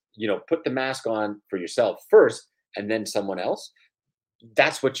say, put the mask on for yourself first and then someone else.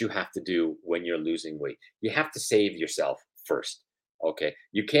 That's what you have to do when you're losing weight. You have to save yourself first. Okay.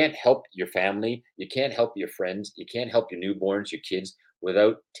 You can't help your family. You can't help your friends. You can't help your newborns, your kids,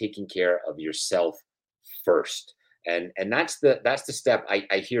 without taking care of yourself first. And that's the step.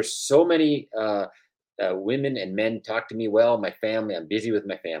 I hear so many women and men talk to me. Well, my family, I'm busy with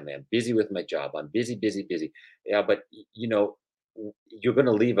my family. I'm busy with my job. I'm busy, busy, busy. Yeah. But you're going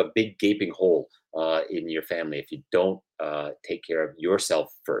to leave a big gaping hole in your family if you don't take care of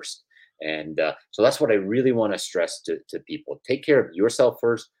yourself first. And so that's what I really want to stress to people. Take care of yourself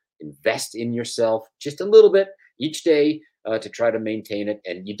first. Invest in yourself just a little bit each day to try to maintain it.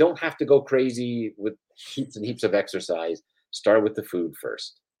 And you don't have to go crazy with heaps and heaps of exercise. Start with the food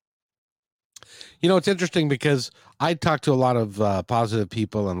first. It's interesting because I talk to a lot of positive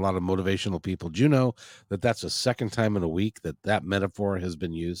people and a lot of motivational people. Do you know that that's the second time in a week that metaphor has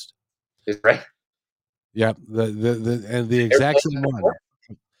been used? Is right? Yeah, the exact same one.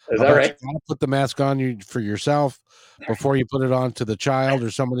 Is that right? You gotta put the mask on you for yourself before you put it on to the child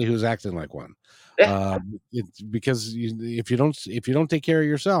or somebody who's acting like one. It's because if you don't take care of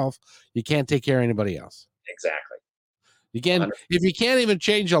yourself, you can't take care of anybody else. Exactly. If you can't even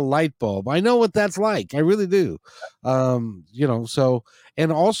change a light bulb, I know what that's like. I really do. So,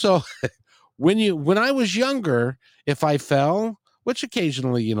 and also when I was younger, if I fell, which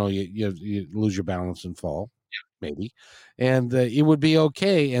occasionally, you lose your balance and fall, maybe, and it would be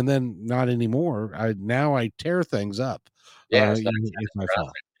okay. And then not anymore. Now I tear things up. Yeah. If I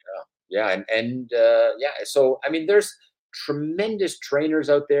fall. Yeah. And so, I mean, there's tremendous trainers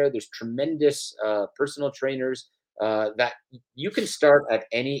out there. There's tremendous personal trainers that you can start at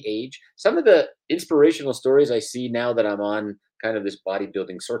any age. Some of the inspirational stories I see now that I'm on kind of this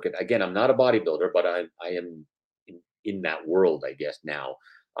bodybuilding circuit. Again, I'm not a bodybuilder, but I am in that world, I guess now.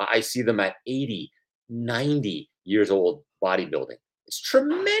 I see them at 80, 90 years old bodybuilding. It's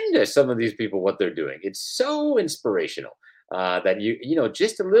tremendous, some of these people, what they're doing. It's so inspirational. that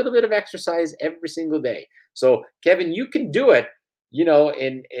just a little bit of exercise every single day. So Kevin, you can do it.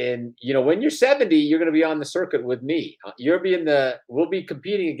 When you're 70, you're going to be on the circuit with me. We'll be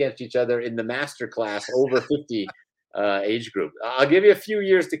competing against each other in the master class over 50 age group. I'll give you a few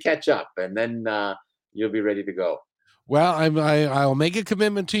years to catch up, and then you'll be ready to go. Well, I'll make a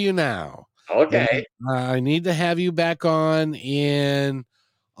commitment to you now. Okay. I need to have you back on November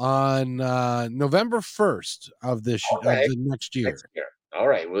 1st of the next year. All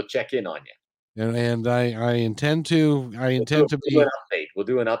right, we'll check in on you. And I intend to do an update. We'll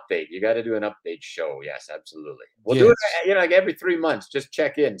do an update. You got to do an update show. Yes, absolutely. We'll do it, like every 3 months. Just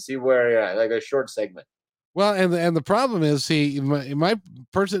check in, see where you're at, like a short segment. Well, and the problem is, my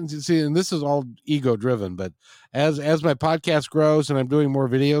person, and this is all ego driven, but as my podcast grows and I'm doing more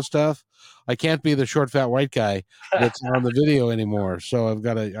video stuff, I can't be the short fat white guy that's on the video anymore. So I've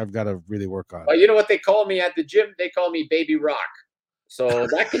got to really work on it. Well, you know what they call me at the gym? They call me Baby Rock. So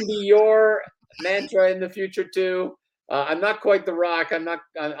that can be your mantra in the future too. I'm not quite the Rock. I'm not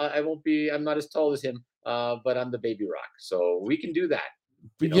as tall as him, but I'm the Baby Rock. So we can do that.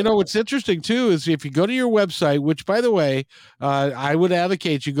 But what's interesting too is if you go to your website, which by the way, I would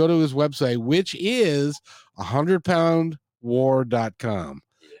advocate you go to his website, which is 100poundwar.com.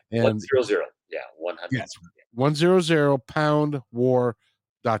 And 100. Yeah, 100. Yes,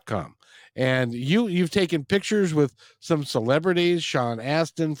 100poundwar.com. And you've taken pictures with some celebrities, Sean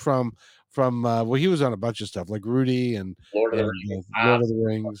Astin from he was on a bunch of stuff like Rudy and Lord of the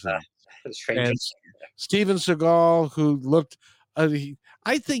Rings, and Steven Seagal, who looked I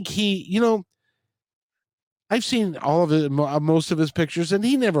think I've seen all of it, most of his pictures, and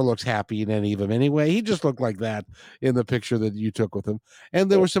he never looks happy in any of them anyway. He just looked like that in the picture that you took with him. And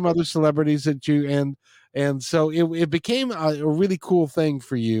there were some other celebrities that and so it became a really cool thing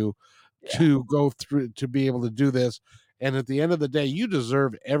for you to go through, to be able to do this. And at the end of the day, you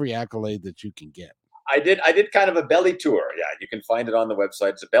deserve every accolade that you can get. I did kind of a belly tour. Yeah, you can find it on the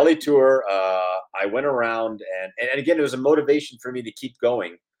website. It's a belly tour. I went around and again, it was a motivation for me to keep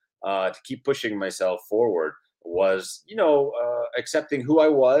going, to keep pushing myself forward, was, accepting who I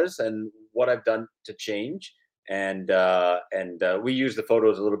was and what I've done to change. And we use the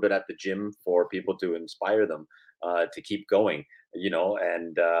photos a little bit at the gym for people to inspire them to keep going,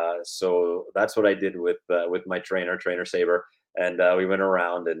 and so that's what I did with my trainer Saber. And we went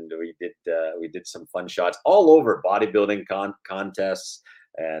around and we did some fun shots all over bodybuilding contests,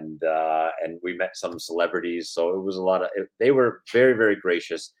 and we met some celebrities. So it was they were very, very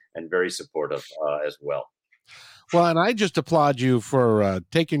gracious and very supportive as well. Well, and I just applaud you for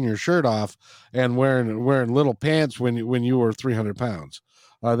taking your shirt off and wearing little pants when you were 300 pounds.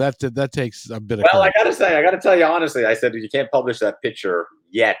 That takes a bit of courage. I gotta tell you honestly, I said you can't publish that picture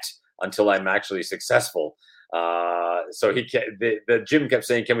yet until I'm actually successful. So the gym kept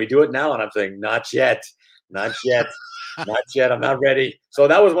saying, "Can we do it now?" And I'm saying, "Not yet, not yet, not yet. I'm not ready." So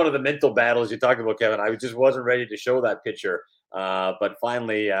that was one of the mental battles you talked about, Kevin. I just wasn't ready to show that picture. But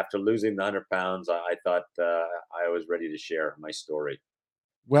finally, after losing the 100 pounds, I thought I was ready to share my story.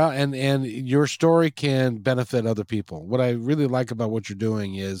 Well, and your story can benefit other people. What I really like about what you're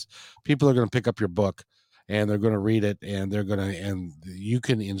doing is people are going to pick up your book and they're going to read it, and and you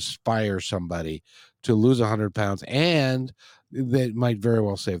can inspire somebody to lose 100 pounds, and that might very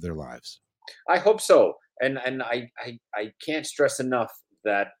well save their lives. I hope so. And I can't stress enough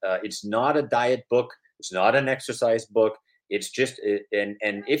that it's not a diet book. It's not an exercise book. It's just,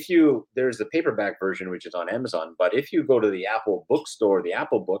 and if there's the paperback version, which is on Amazon, but if you go to the Apple bookstore, the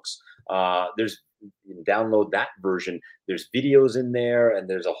Apple books, you can download that version. There's videos in there, and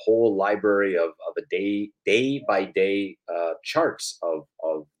there's a whole library of a day by day charts of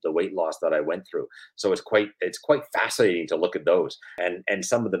the weight loss that I went through. So it's quite fascinating to look at those and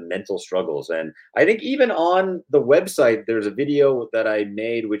some of the mental struggles. And I think even on the website, there's a video that I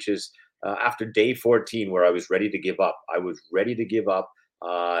made, which is after day 14, where I was ready to give up. I was ready to give up.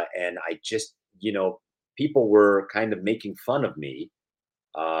 And I just, people were kind of making fun of me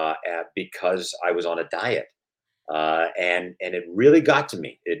because I was on a diet. And it really got to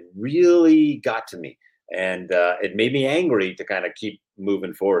me. It really got to me. And it made me angry to kind of keep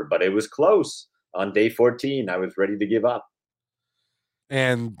moving forward. But it was close. On day 14, I was ready to give up.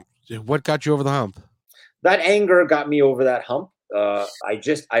 And what got you over the hump? That anger got me over that hump. I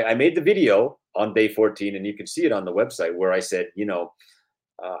made the video on day 14, and you can see it on the website, where I said,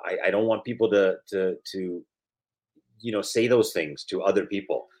 I don't want people to say those things to other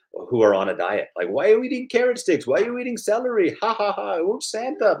people who are on a diet. Like, why are you eating carrot sticks? Why are you eating celery? Ha ha ha. Oh,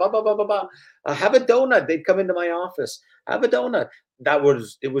 Santa, blah, blah, blah, blah, blah. Have a donut. They'd come into my office. Have a donut. It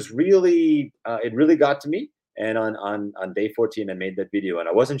really got to me. And on day 14, I made that video, and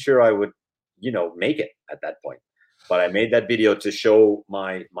I wasn't sure I would, make it at that point. But I made that video to show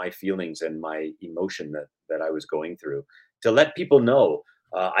my feelings and my emotion that I was going through, to let people know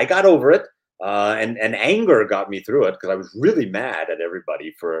I got over it. And anger got me through it because I was really mad at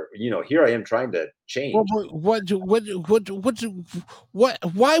everybody for, here I am trying to change.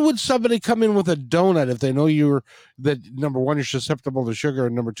 Why would somebody come in with a donut if they know that number one, you're susceptible to sugar,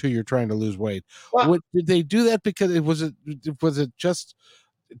 and number two, you're trying to lose weight? Well, Did they do that because was it just,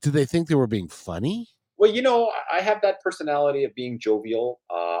 did they think they were being funny? Well, I have that personality of being jovial,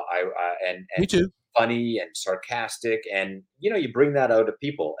 and Me too. funny and sarcastic, and you bring that out of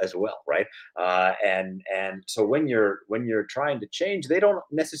people as well, right? And so when you're trying to change, they don't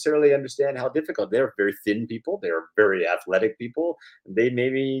necessarily understand how difficult. They're very thin people. They're very athletic people. They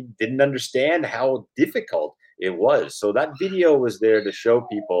maybe didn't understand how difficult it was. So that video was there to show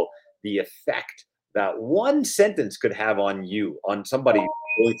people the effect that one sentence could have on you, on somebody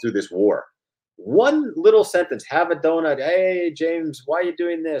going through this war. One little sentence, have a donut. Hey, James, why are you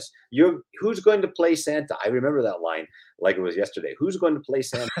doing this? Who's going to play Santa? I remember that line like it was yesterday. Who's going to play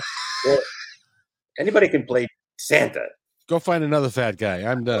Santa? Well, anybody can play Santa. Go find another fat guy.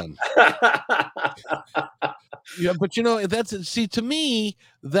 I'm done. Yeah, but to me,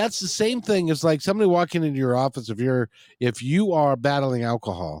 that's the same thing as like somebody walking into your office. If you are battling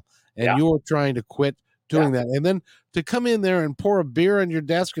alcohol and you're trying to quit doing that, and then to come in there and pour a beer on your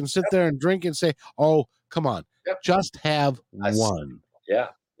desk and sit there and drink and say, "Oh, come on, just have one." Yeah.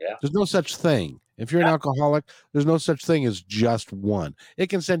 There's no such thing. If you're an alcoholic, there's no such thing as just one. It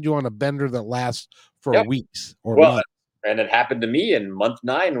can send you on a bender that lasts for weeks or months. And it happened to me in month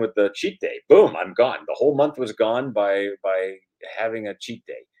 9 with the cheat day. Boom, I'm gone. The whole month was gone by having a cheat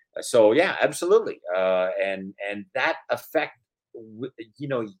day. So yeah, absolutely. And that effect,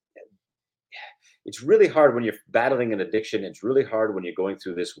 it's really hard when you're battling an addiction. It's really hard when you're going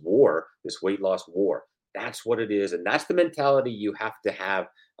through this war, this weight loss war. That's what it is, and that's the mentality you have to have.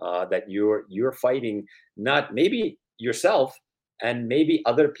 That you're fighting not maybe yourself and maybe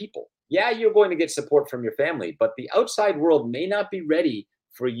other people. Yeah, you're going to get support from your family, but the outside world may not be ready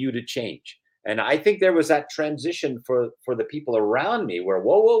for you to change. And I think there was that transition for the people around me where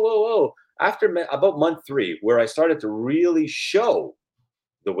whoa. After about month 3, where I started to really show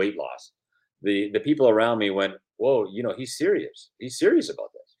the weight loss, the people around me went, whoa, he's serious. He's serious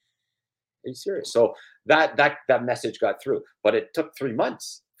about this. He's serious. So that message got through, but it took 3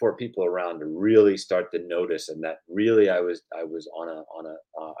 months for people around to really start to notice, and that really I was I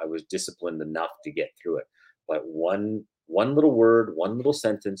was disciplined enough to get through it. But one little word, one little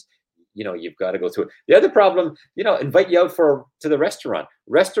sentence, you've got to go through it. The other problem, invite you out to the restaurant.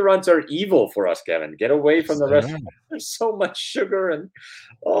 Restaurants are evil for us, Kevin. Get away from the restaurant. There's so much sugar and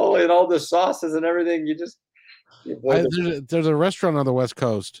all the sauces and everything. There's a restaurant on the West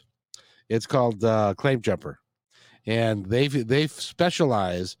Coast. It's called Claim Jumper, and they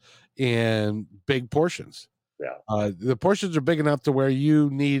specialize in big portions. Yeah, the portions are big enough to where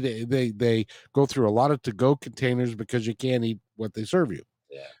they go through a lot of to-go containers because you can't eat what they serve you.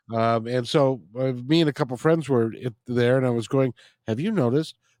 Yeah. And so me and a couple friends were there, and I was going, have you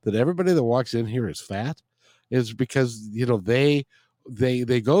noticed that everybody that walks in here is fat? Is because they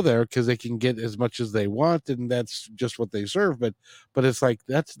go there because they can get as much as they want, and that's just what they serve. But it's like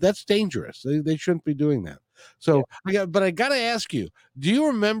that's dangerous. They shouldn't be doing that. So I got to ask you, do you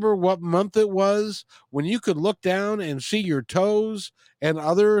remember what month it was when you could look down and see your toes and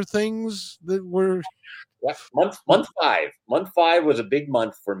other things that were? Yeah, month 5. Month 5 was a big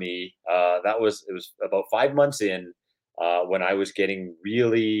month for me. It was about 5 months in when I was getting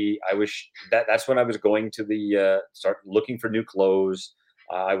really. That's when I was going to start looking for new clothes.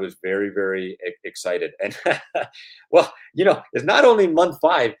 I was very, very excited, and well, it's not only month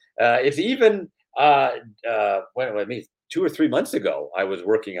 5. It's even when 2 or 3 months ago, I was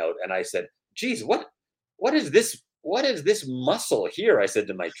working out, and I said, "Geez, what is this? What is this muscle here?" I said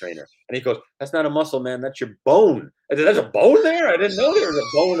to my trainer, and he goes, "That's not a muscle, man. That's your bone." I said, "There's a bone there? I didn't know there was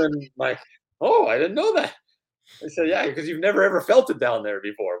a bone in my." Oh, I didn't know that. I said, "Yeah, because you've never ever felt it down there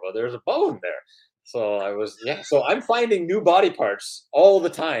before, but there's a bone there." So So I'm finding new body parts all the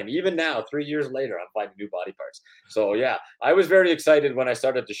time. Even now, 3 years later, I'm finding new body parts. So yeah, I was very excited when I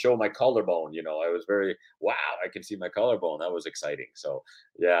started to show my collarbone. I was very, wow, I can see my collarbone. That was exciting. So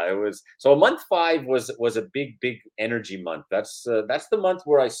yeah, it was. So month 5 was a big energy month. That's the month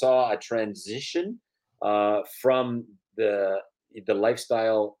where I saw a transition from the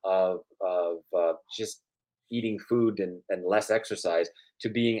lifestyle of just eating food and less exercise to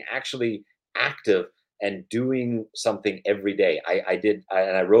being actually active and doing something every day.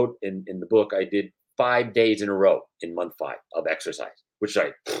 I wrote in the book, I did 55 days in a row in month 5 of exercise, which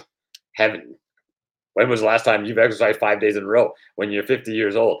I heaven. When was the last time you've exercised 5 days in a row when you're 50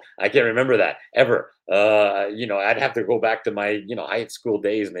 years old? I can't remember that ever. I'd have to go back to my, high school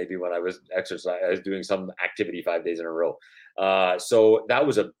days, maybe when I was doing some activity 5 days in a row. So that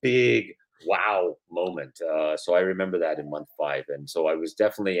was a big wow moment. So I remember that in month 5. And so I was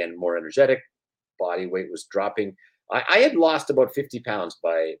definitely more energetic. Body weight was dropping. I had lost about 50 pounds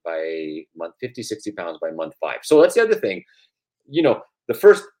by month, 50, 60 pounds by month 5. So that's the other thing. The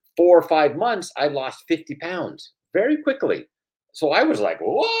first 4 or 5 months, I lost 50 pounds very quickly. So I was like,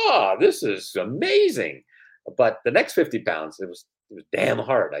 "Wow, this is amazing!" But the next 50 pounds, it was damn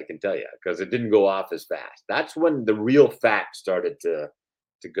hard, I can tell you, because it didn't go off as fast. That's when the real fat started to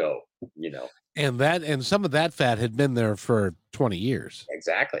go. And some of that fat had been there for 20 years.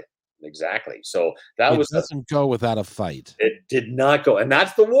 Exactly. So that doesn't go without a fight. It did not go, and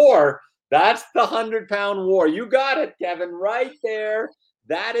that's the war. That's the 100-pound war. You got it, Kevin, right there.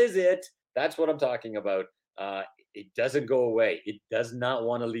 That is it. That's what I'm talking about. It doesn't go away. It does not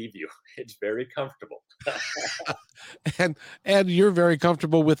want to leave you. It's very comfortable. and you're very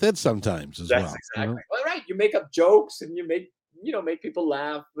comfortable with it sometimes as well. That's exactly. Well, right. You make up jokes and you make people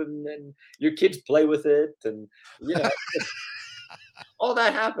laugh, and your kids play with it, and all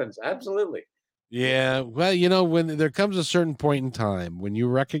that happens. Absolutely. Yeah. Well, when there comes a certain point in time when you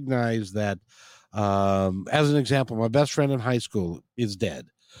recognize that, as an example, my best friend in high school is dead.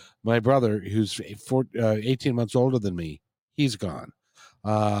 My brother, who's 18 months older than me, he's gone.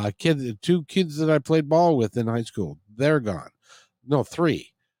 Two kids that I played ball with in high school, they're gone. No, 3.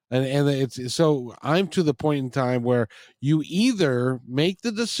 And it's so I'm to the point in time where you either make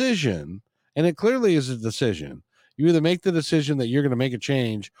the decision, and it clearly is a decision. You either make the decision that you're going to make a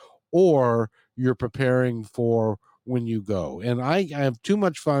change, or you're preparing for when you go. And I have too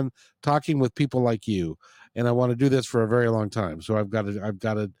much fun talking with people like you, and I want to do this for a very long time. So I've got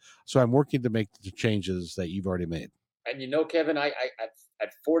to. So I'm working to make the changes that you've already made. And Kevin, I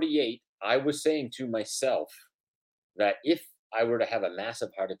at 48, I was saying to myself that if I were to have a massive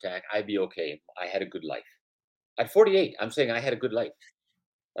heart attack, I'd be okay. I had a good life. At 48, I'm saying I had a good life.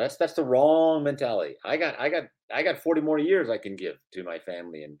 That's the wrong mentality. I got 40 more years I can give to my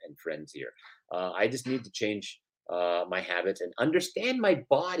family and friends here. I just need to change my habits and understand my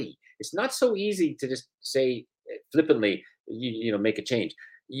body. It's not so easy to just say flippantly, make a change.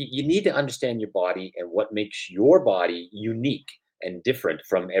 You need to understand your body and what makes your body unique and different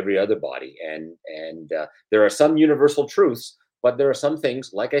from every other body. And there are some universal truths, but there are some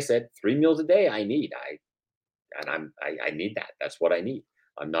things, like I said, 3 meals a day I need. I need that. That's what I need.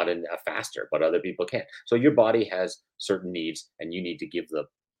 I'm not a faster, but other people can't. So your body has certain needs, and you need to give the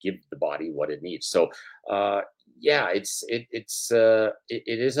body what it needs. So it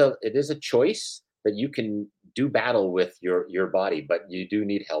is a choice that you can do battle with your body, but you do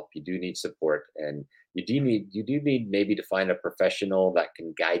need help. You do need support, and you do need maybe to find a professional that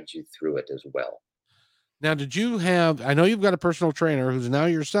can guide you through it as well. Now, I know you've got a personal trainer who's now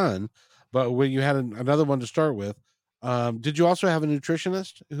your son, but when you had another one to start with, did you also have a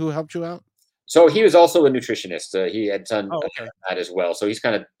nutritionist who helped you out? So he was also a nutritionist. He had done that as well. So he's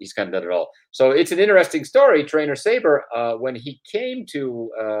kind of done it all. So it's an interesting story. Trainer Saber, when he came to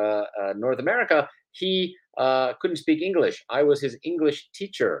North America, he couldn't speak English. I was his English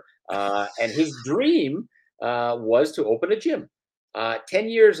teacher, and his dream was to open a gym. 10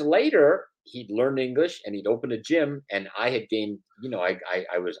 years later, he'd learned English and he'd opened a gym, and I had gained.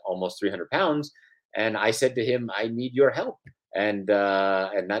 I was almost 300 pounds, and I said to him, "I need your help." And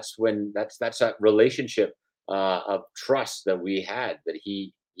that's that relationship of trust that we had, that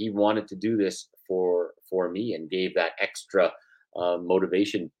he wanted to do this for me, and gave that extra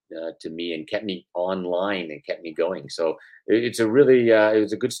motivation to me, and kept me online and kept me going. So it's a really it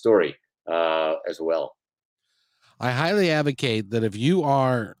was a good story as well. I highly advocate that if you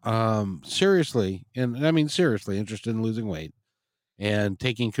are seriously, and I mean seriously, interested in losing weight and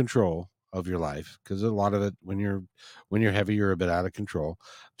taking control of your life, because a lot of it, when you're heavy, you're a bit out of control,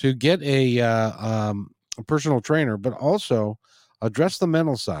 to get a personal trainer, but also address the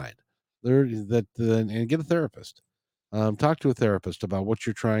mental side and get a therapist. Talk to a therapist about what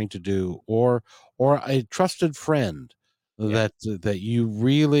you're trying to do, or a trusted friend that you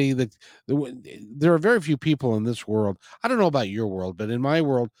really there are very few people in this world. I don't know about your world, but in my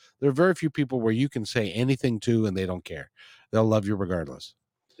world, there are very few people where you can say anything to and they don't care. They'll love you regardless.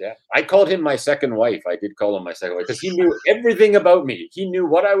 Yeah, I called him my second wife. I did call him my second wife, because he knew everything about me. He knew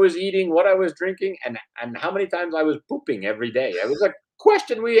what I was eating, what I was drinking, and how many times I was pooping every day. It was a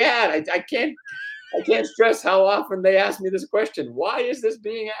question we had. I can't stress how often they asked me this question. Why is this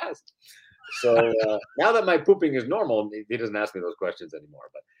being asked? So now that my pooping is normal, he doesn't ask me those questions anymore.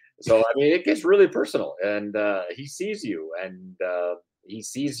 But so, I mean, it gets really personal, and he sees you, and he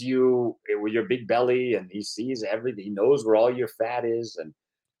sees you with your big belly, and he sees everything. He knows where all your fat is. And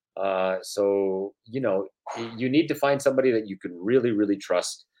so, you need to find somebody that you can really, really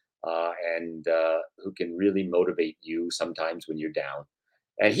trust, and who can really motivate you sometimes when you're down.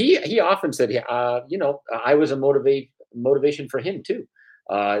 And he often said, I was a motivation for him too,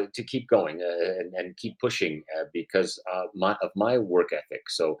 to keep going, and keep pushing, because of my work ethic.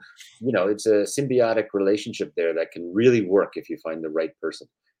 So, it's a symbiotic relationship there that can really work if you find the right person.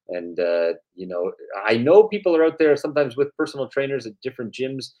 And I know people are out there sometimes with personal trainers at different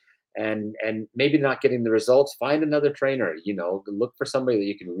gyms, and maybe not getting the results. Find another trainer. Look for somebody that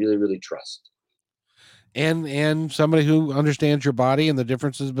you can really, really trust. And somebody who understands your body and the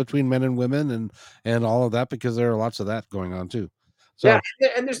differences between men and women, and all of that, because there are lots of that going on too. So, yeah,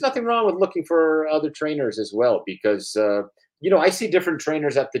 and there's nothing wrong with looking for other trainers as well, because I see different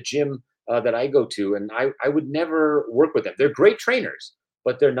trainers at the gym that I go to, and I would never work with them. They're great trainers,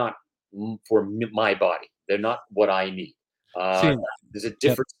 but they're not for my body. They're not what I need. There's a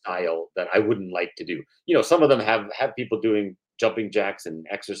different style that I wouldn't like to do. Some of them have people doing jumping jacks and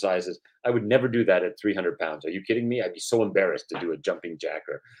exercises. I would never do that at 300 pounds. Are you kidding me? I'd be so embarrassed to do a jumping jack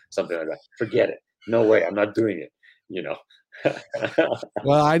or something like that. Forget it. No way. I'm not doing it.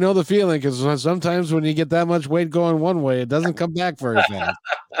 Well, I know the feeling, because sometimes when you get that much weight going one way, it doesn't come back very fast.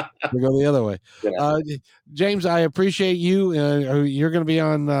 We go the other way. Yeah. James, I appreciate you. You're going to be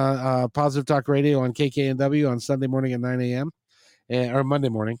on Positive Talk Radio on KKNW on Sunday morning at 9 a.m. or Monday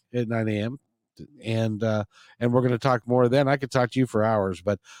morning at 9 a.m. And we're going to talk more then. I could talk to you for hours,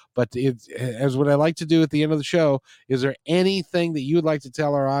 but as what I like to do at the end of the show, is there anything that you would like to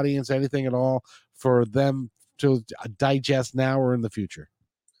tell our audience, anything at all, for them to digest now or in the future?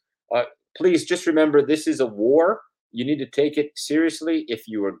 Please just remember, this is a war. You need to take it seriously. If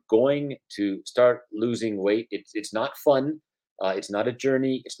you are going to start losing weight, it's not fun. It's not a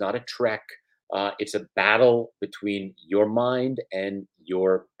journey. It's not a trek. It's a battle between your mind and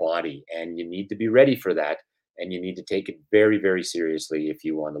your body, and you need to be ready for that. And you need to take it very, very seriously if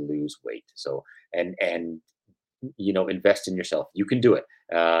you want to lose weight. So, and invest in yourself. You can do it,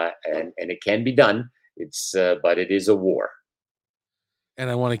 and it can be done. But it is a war. And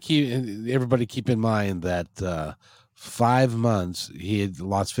I want to everybody keep in mind that 5 months he had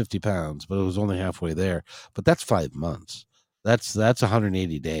lost 50 pounds, but it was only halfway there. But that's 5 months. That's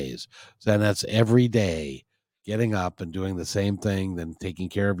 180 days. So that's every day getting up and doing the same thing, then taking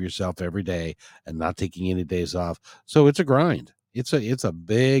care of yourself every day and not taking any days off. So it's a grind. It's a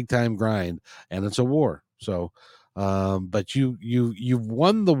big time grind, and it's a war. So, but you've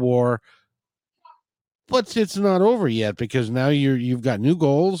won the war. But it's not over yet, because now you've got new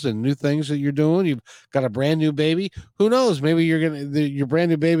goals and new things that you're doing. You've got a brand new baby. Who knows? Maybe your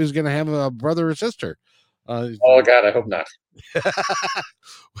brand new baby is gonna have a brother or sister. Oh God, I hope not.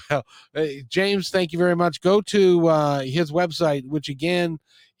 Well, James, thank you very much. Go to his website, which again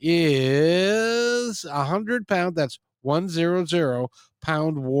is 100pound. That's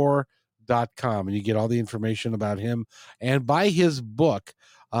 100poundwar.com, and you get all the information about him, and buy his book,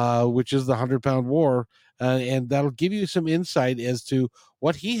 which is the 100-Pound War, and that'll give you some insight as to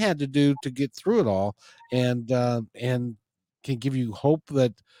what he had to do to get through it all, and can give you hope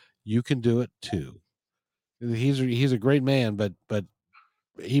that you can do it too. He's a great man, but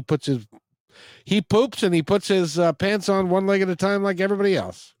he poops and he puts his pants on one leg at a time like everybody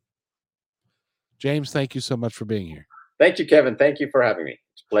else. James, thank you so much for being here. Thank you, Kevin. Thank you for having me.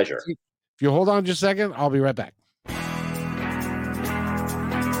 It's a pleasure. If you hold on just a second, I'll be right back.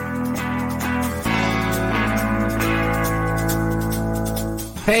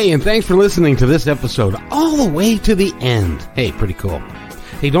 Hey, and thanks for listening to this episode all the way to the end. Hey, pretty cool.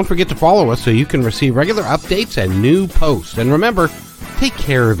 Hey, don't forget to follow us so you can receive regular updates and new posts. And remember, take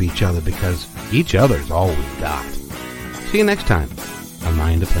care of each other, because each other's all we've got. See you next time on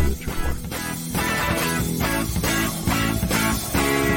My Independence Report.